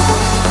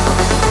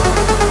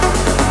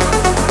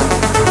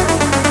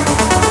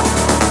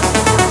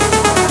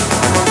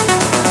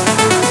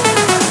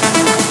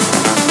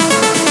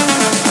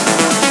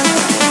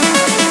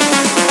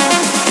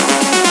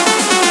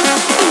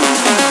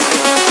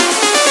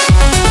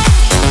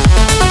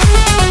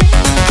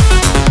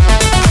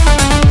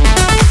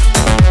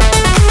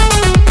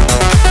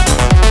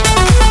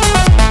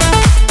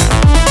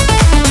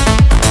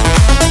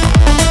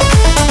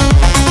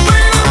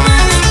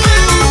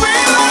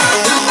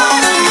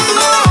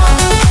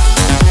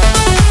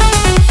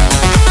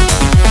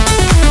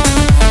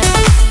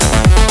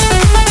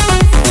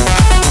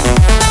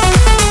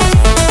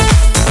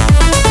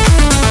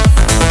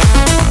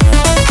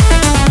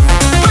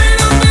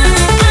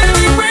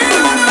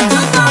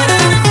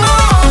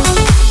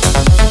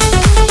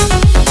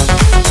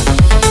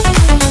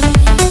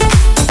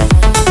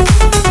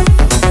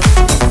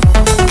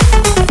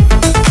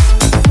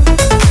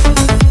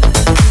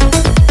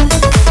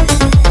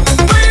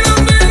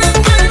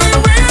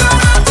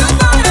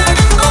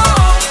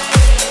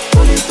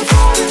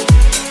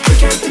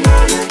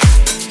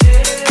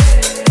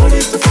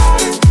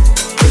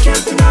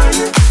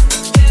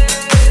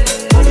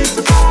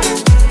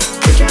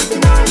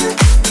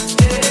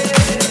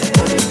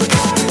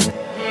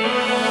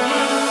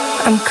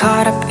 I'm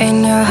caught up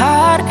in your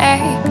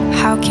heartache.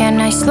 How can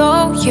I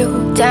slow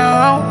you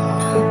down?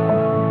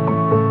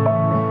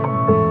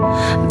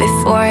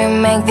 Before you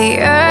make the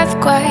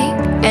earthquake,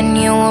 and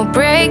you will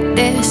break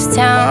this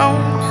town.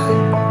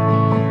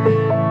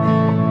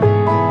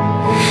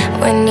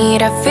 We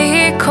need a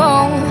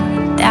vehicle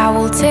that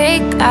will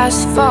take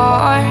us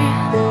far.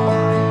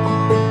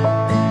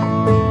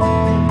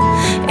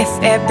 If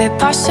it be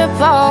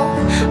possible,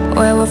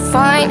 we will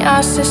find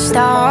us a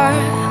star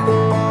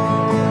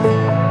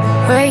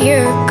where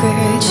you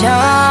could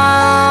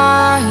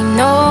shine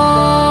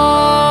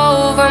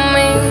over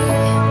me,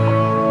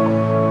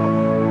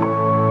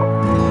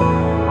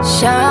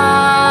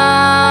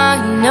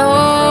 shine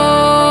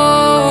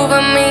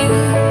over me,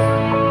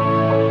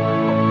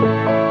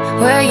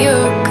 where you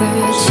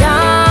could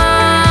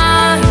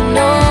shine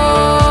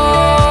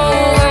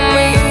over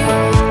me,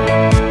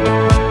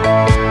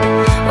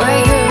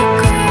 where you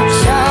could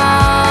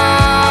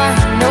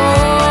shine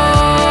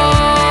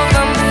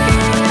over me.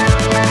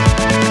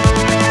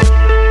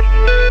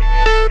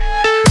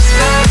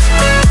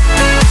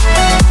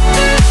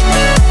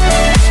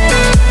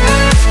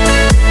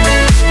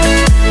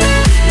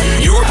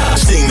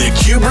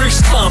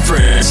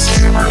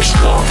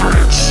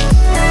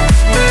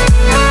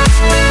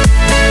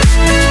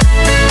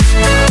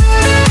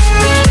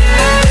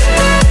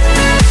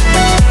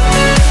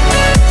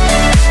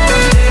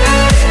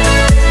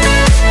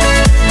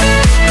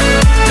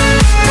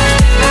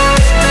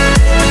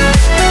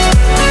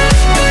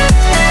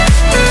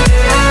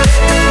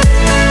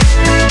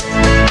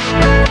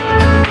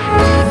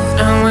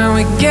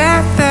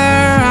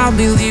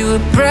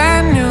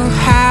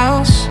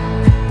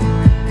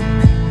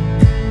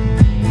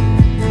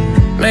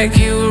 make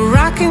you a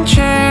rocking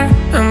chair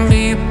and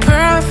be a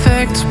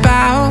perfect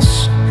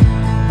spouse.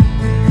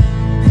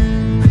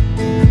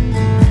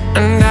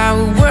 And I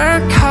will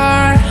work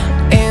hard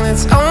in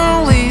its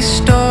only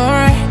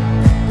store,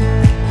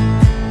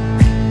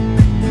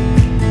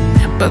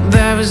 but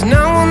there was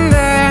no one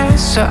there,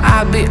 so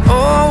I'd be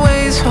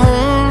always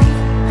home.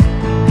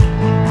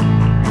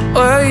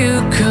 Or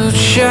you could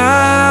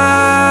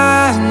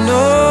shine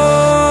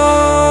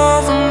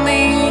over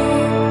me,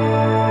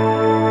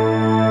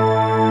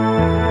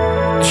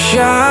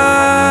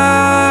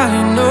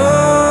 shine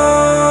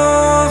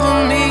over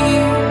me.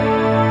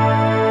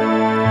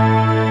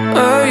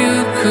 Or you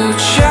could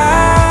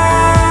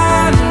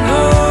shine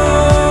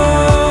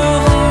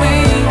over me,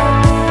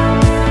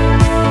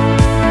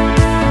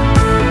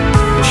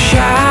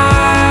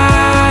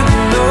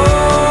 shine over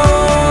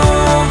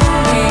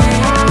me.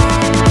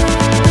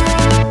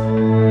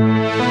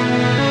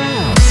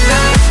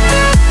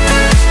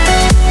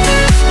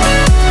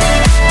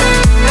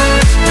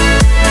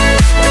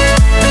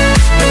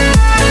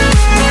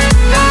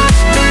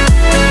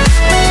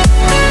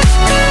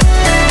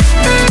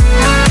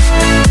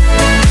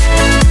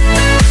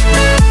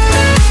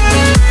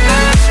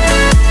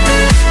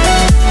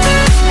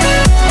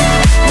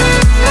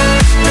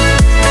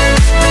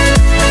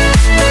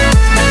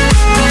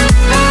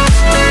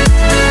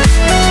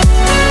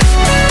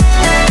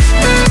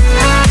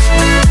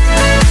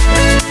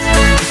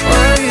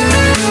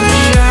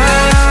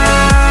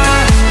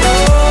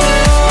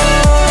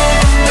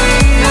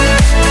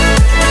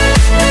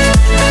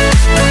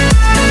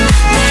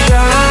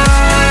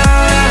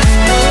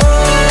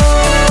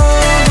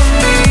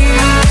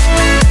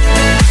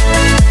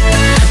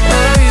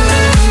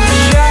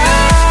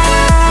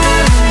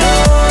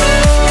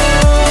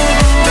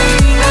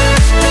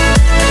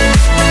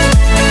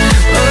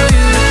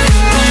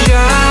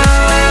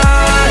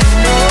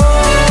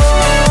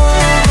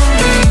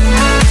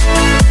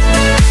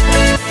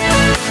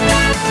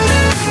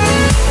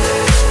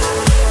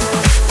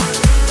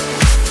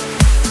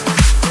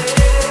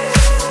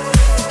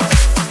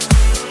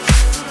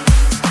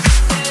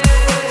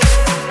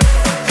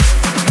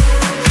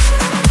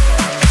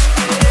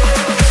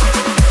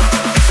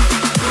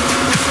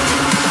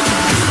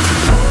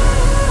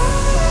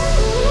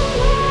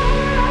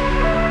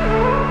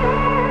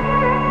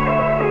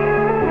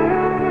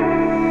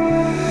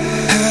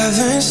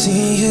 Haven't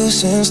seen you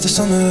since the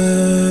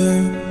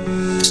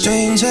summer.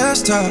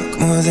 Strangers talk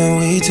more than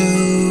we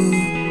do.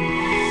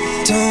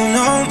 Don't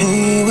know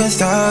me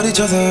without each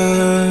other.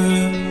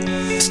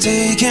 It's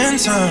taking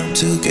time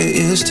to get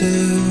used to.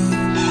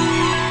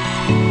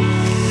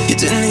 You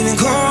didn't even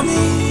call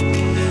me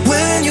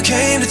when you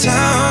came to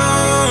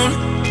town.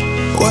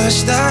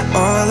 What's that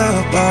all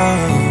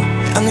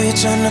about? I know you're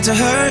trying not to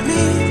hurt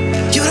me.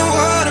 You don't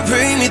wanna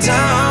bring me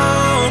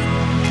down.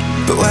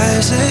 But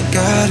why's it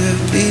gotta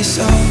be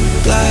so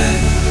black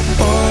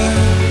or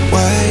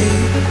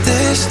white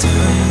this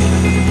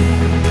time?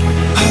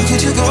 How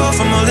could you go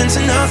from all into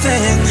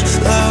nothing?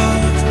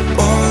 Love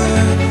or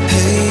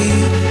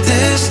hate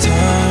this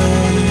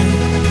time?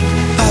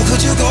 How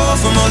could you go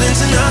from all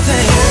into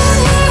nothing?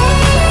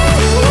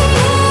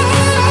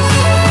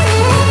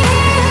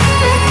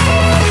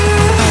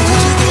 How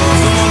could you go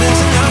from all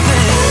into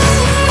nothing?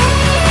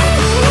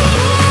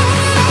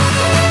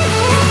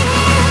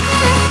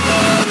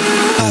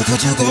 How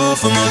could you go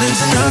from all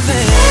into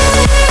nothing?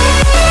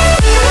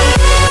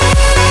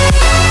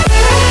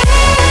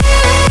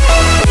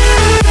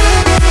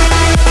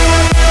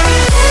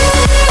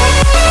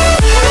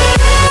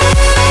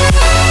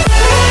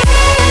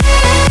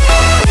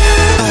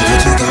 How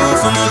could you go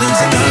from all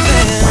into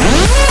nothing?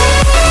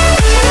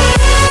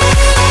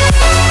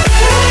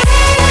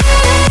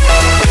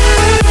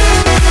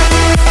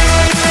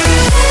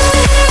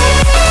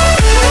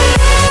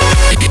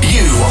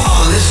 You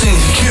are listening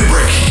to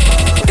Cuebrick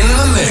in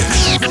the mix.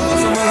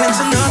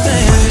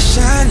 Wish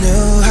I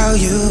knew how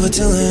you were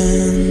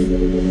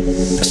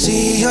doing. I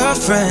see your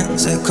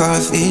friends at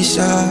coffee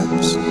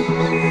shops.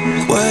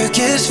 Work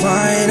is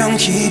fine, I'm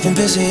keeping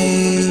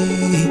busy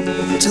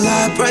till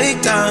I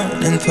break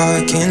down in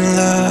parking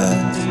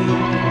lots.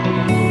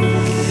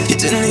 You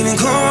didn't even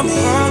call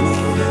me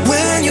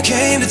when you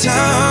came to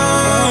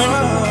town.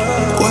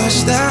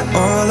 What's that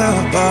all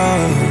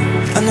about?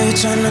 I know you're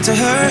trying not to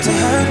hurt me.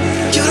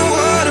 You don't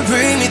wanna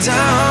bring me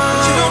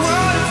down.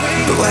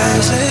 But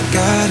why's it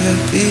gotta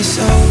be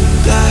so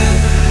black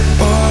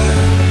or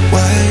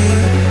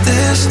white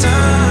this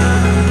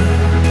time?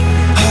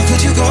 How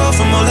could you go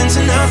from all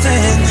into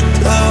nothing?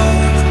 Love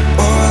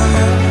or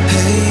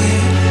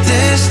hate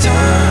this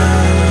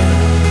time?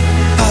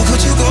 How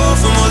could you go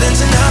from all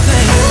into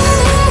nothing?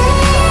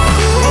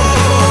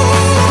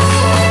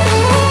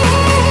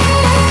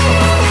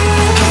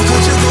 How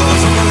could you go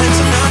from all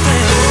into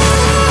nothing?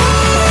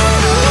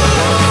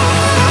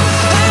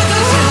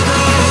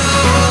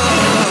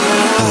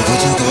 How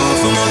could you go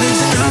from all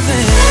into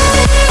nothing?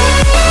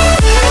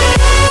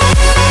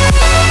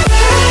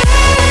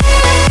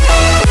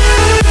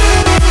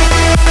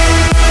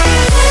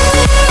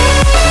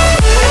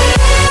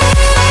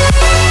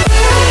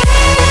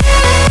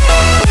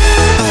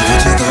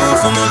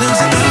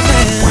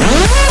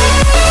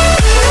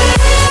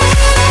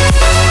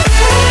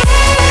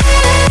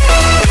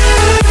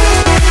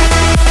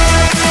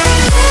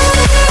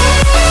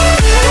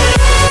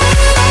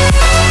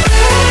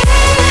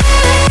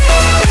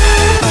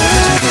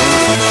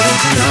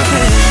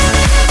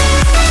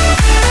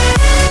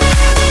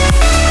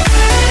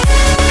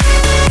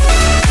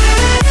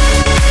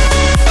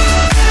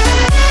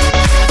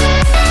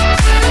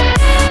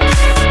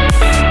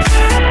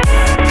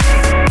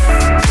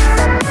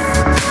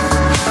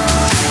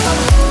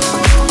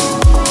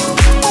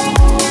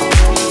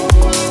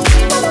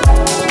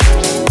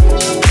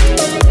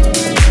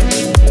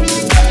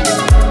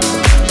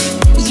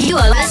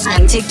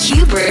 listening to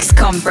Cuebrick's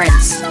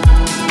Conference.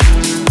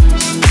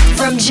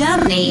 From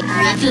Germany,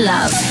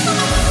 love.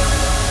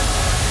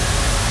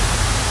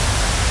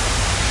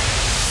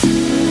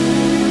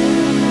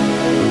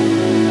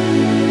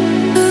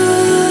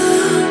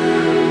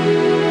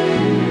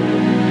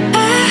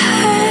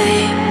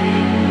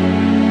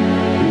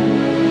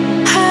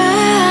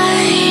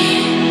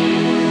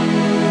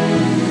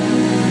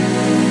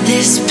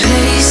 This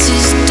place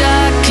is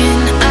dark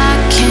and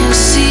I can't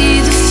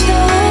see the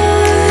floor.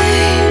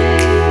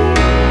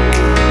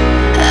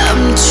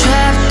 I'm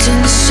trapped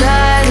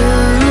inside a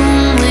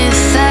room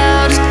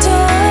without a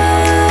door.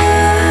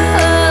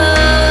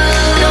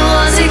 The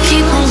walls they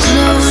keep on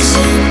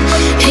closing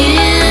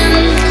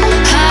in.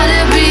 Hard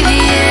to breathe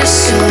the air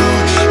so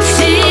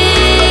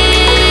thin.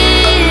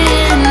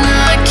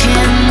 I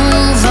can't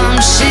move, I'm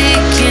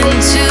shaking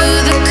to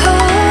the core.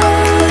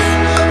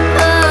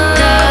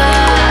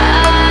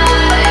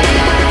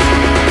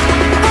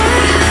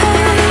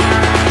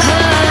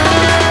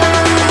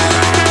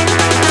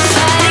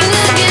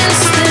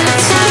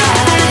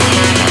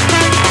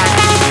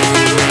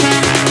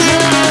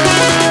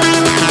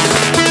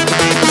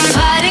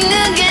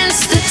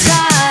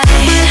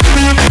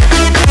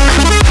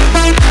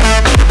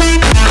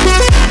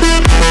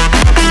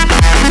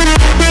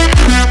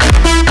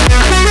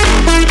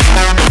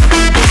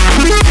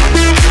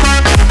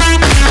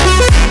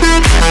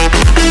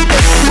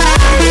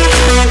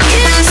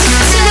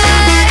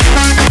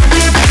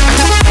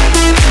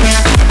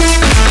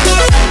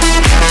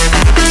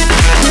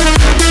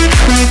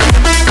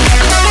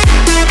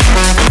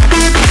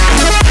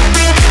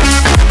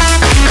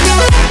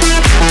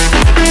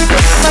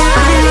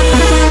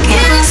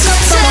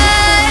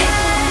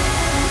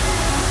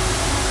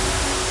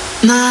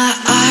 My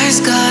eyes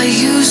got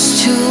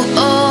used to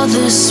all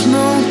the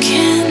smoke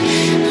and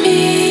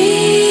mirrors,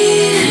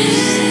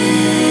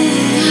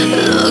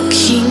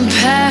 looking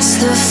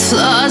past the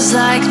flaws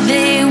like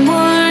they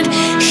weren't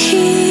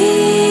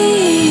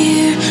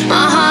here.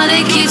 My heart,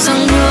 it keeps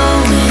on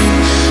growing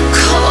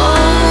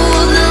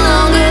cold the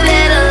longer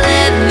that I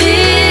let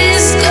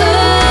this go.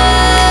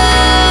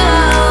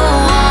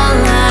 All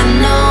I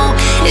know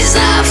is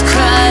I've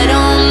cried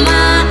on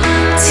my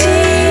tears.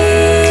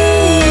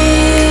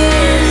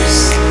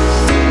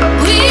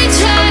 We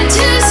tried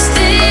to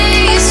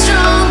stay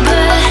strong,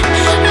 but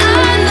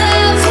our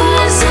love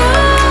was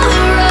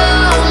all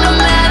wrong. No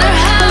matter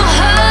how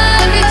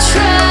hard we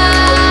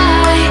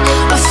try,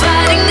 we're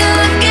fighting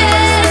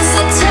against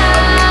the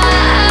tide.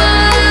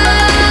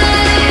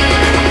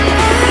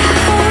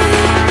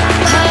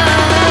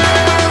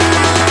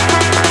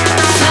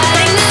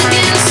 Fighting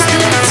against the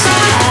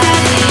tide.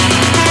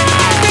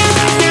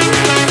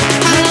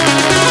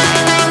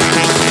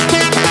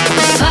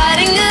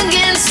 Fighting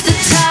against the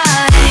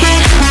tide.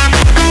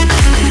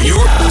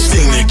 You're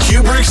listening to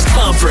Cuebrick's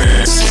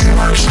Conference.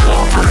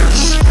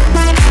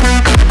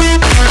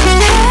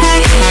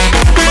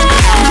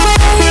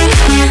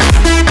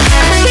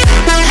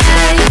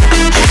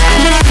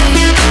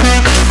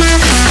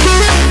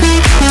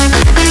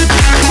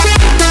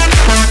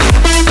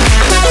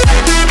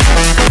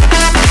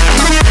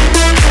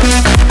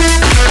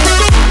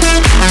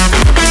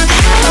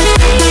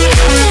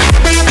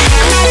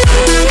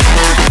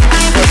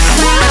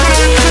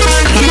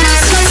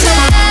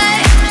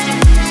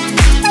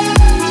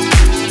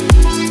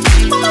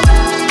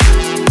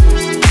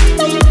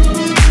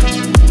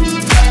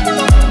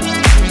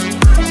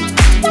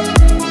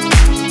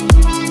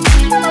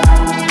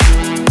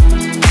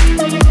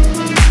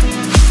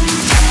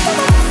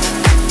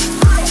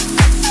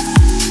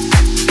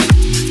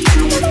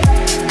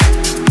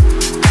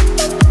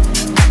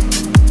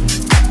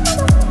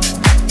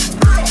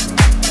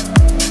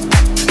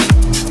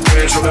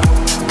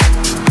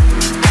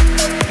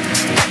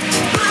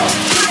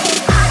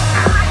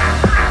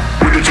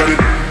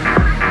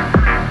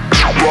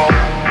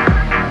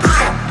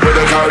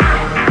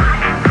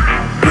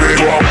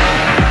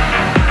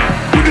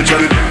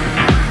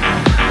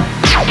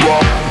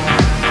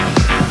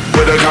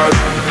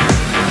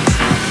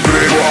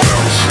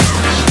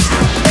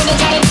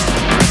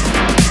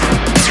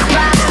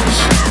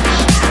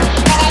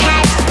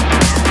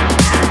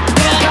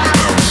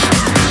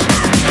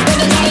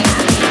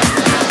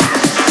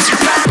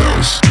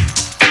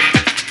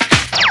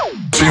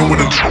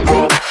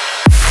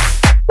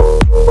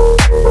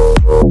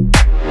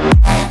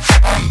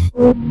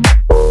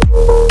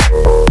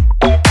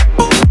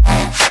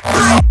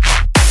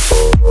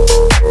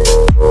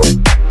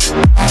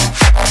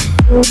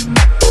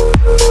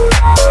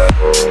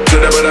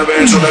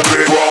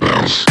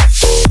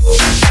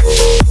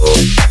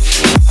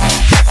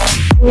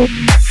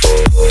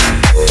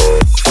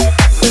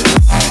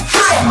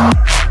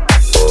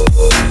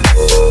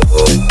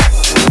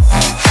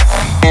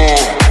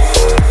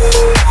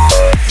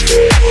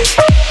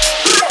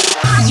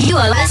 You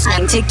are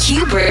listening to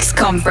Cuebrick's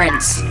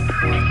Conference.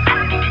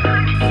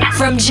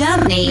 From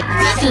Germany,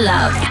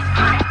 love.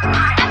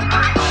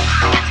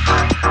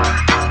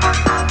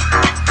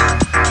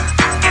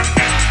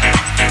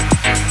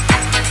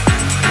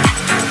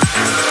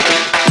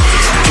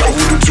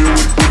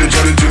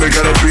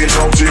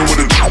 See you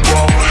with the top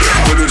ball.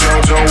 With the toe,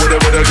 with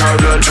the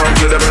countdown, trunk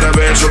to the better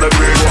band, so the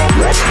big wall.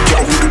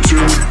 Talk with the two,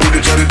 with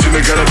the Johnny till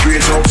they got a beat,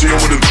 talk to you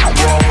with the top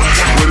ball.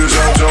 With the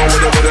toe,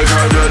 with the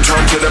countdown,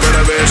 trunk to the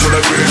better band, so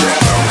the big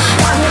wall.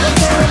 Talk with the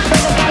two,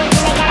 with the Johnny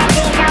till they got a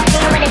beat, talk to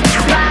you with the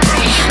top ball. With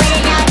the toe,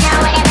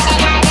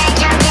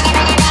 with the countdown, trunk to the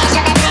better band, so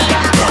the big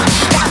wall.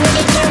 Talk with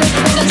the two,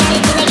 with the Johnny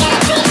till they got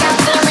a beat,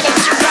 talk to you with the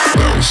top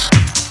ball.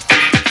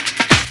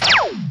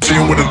 See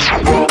you with the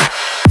top ball.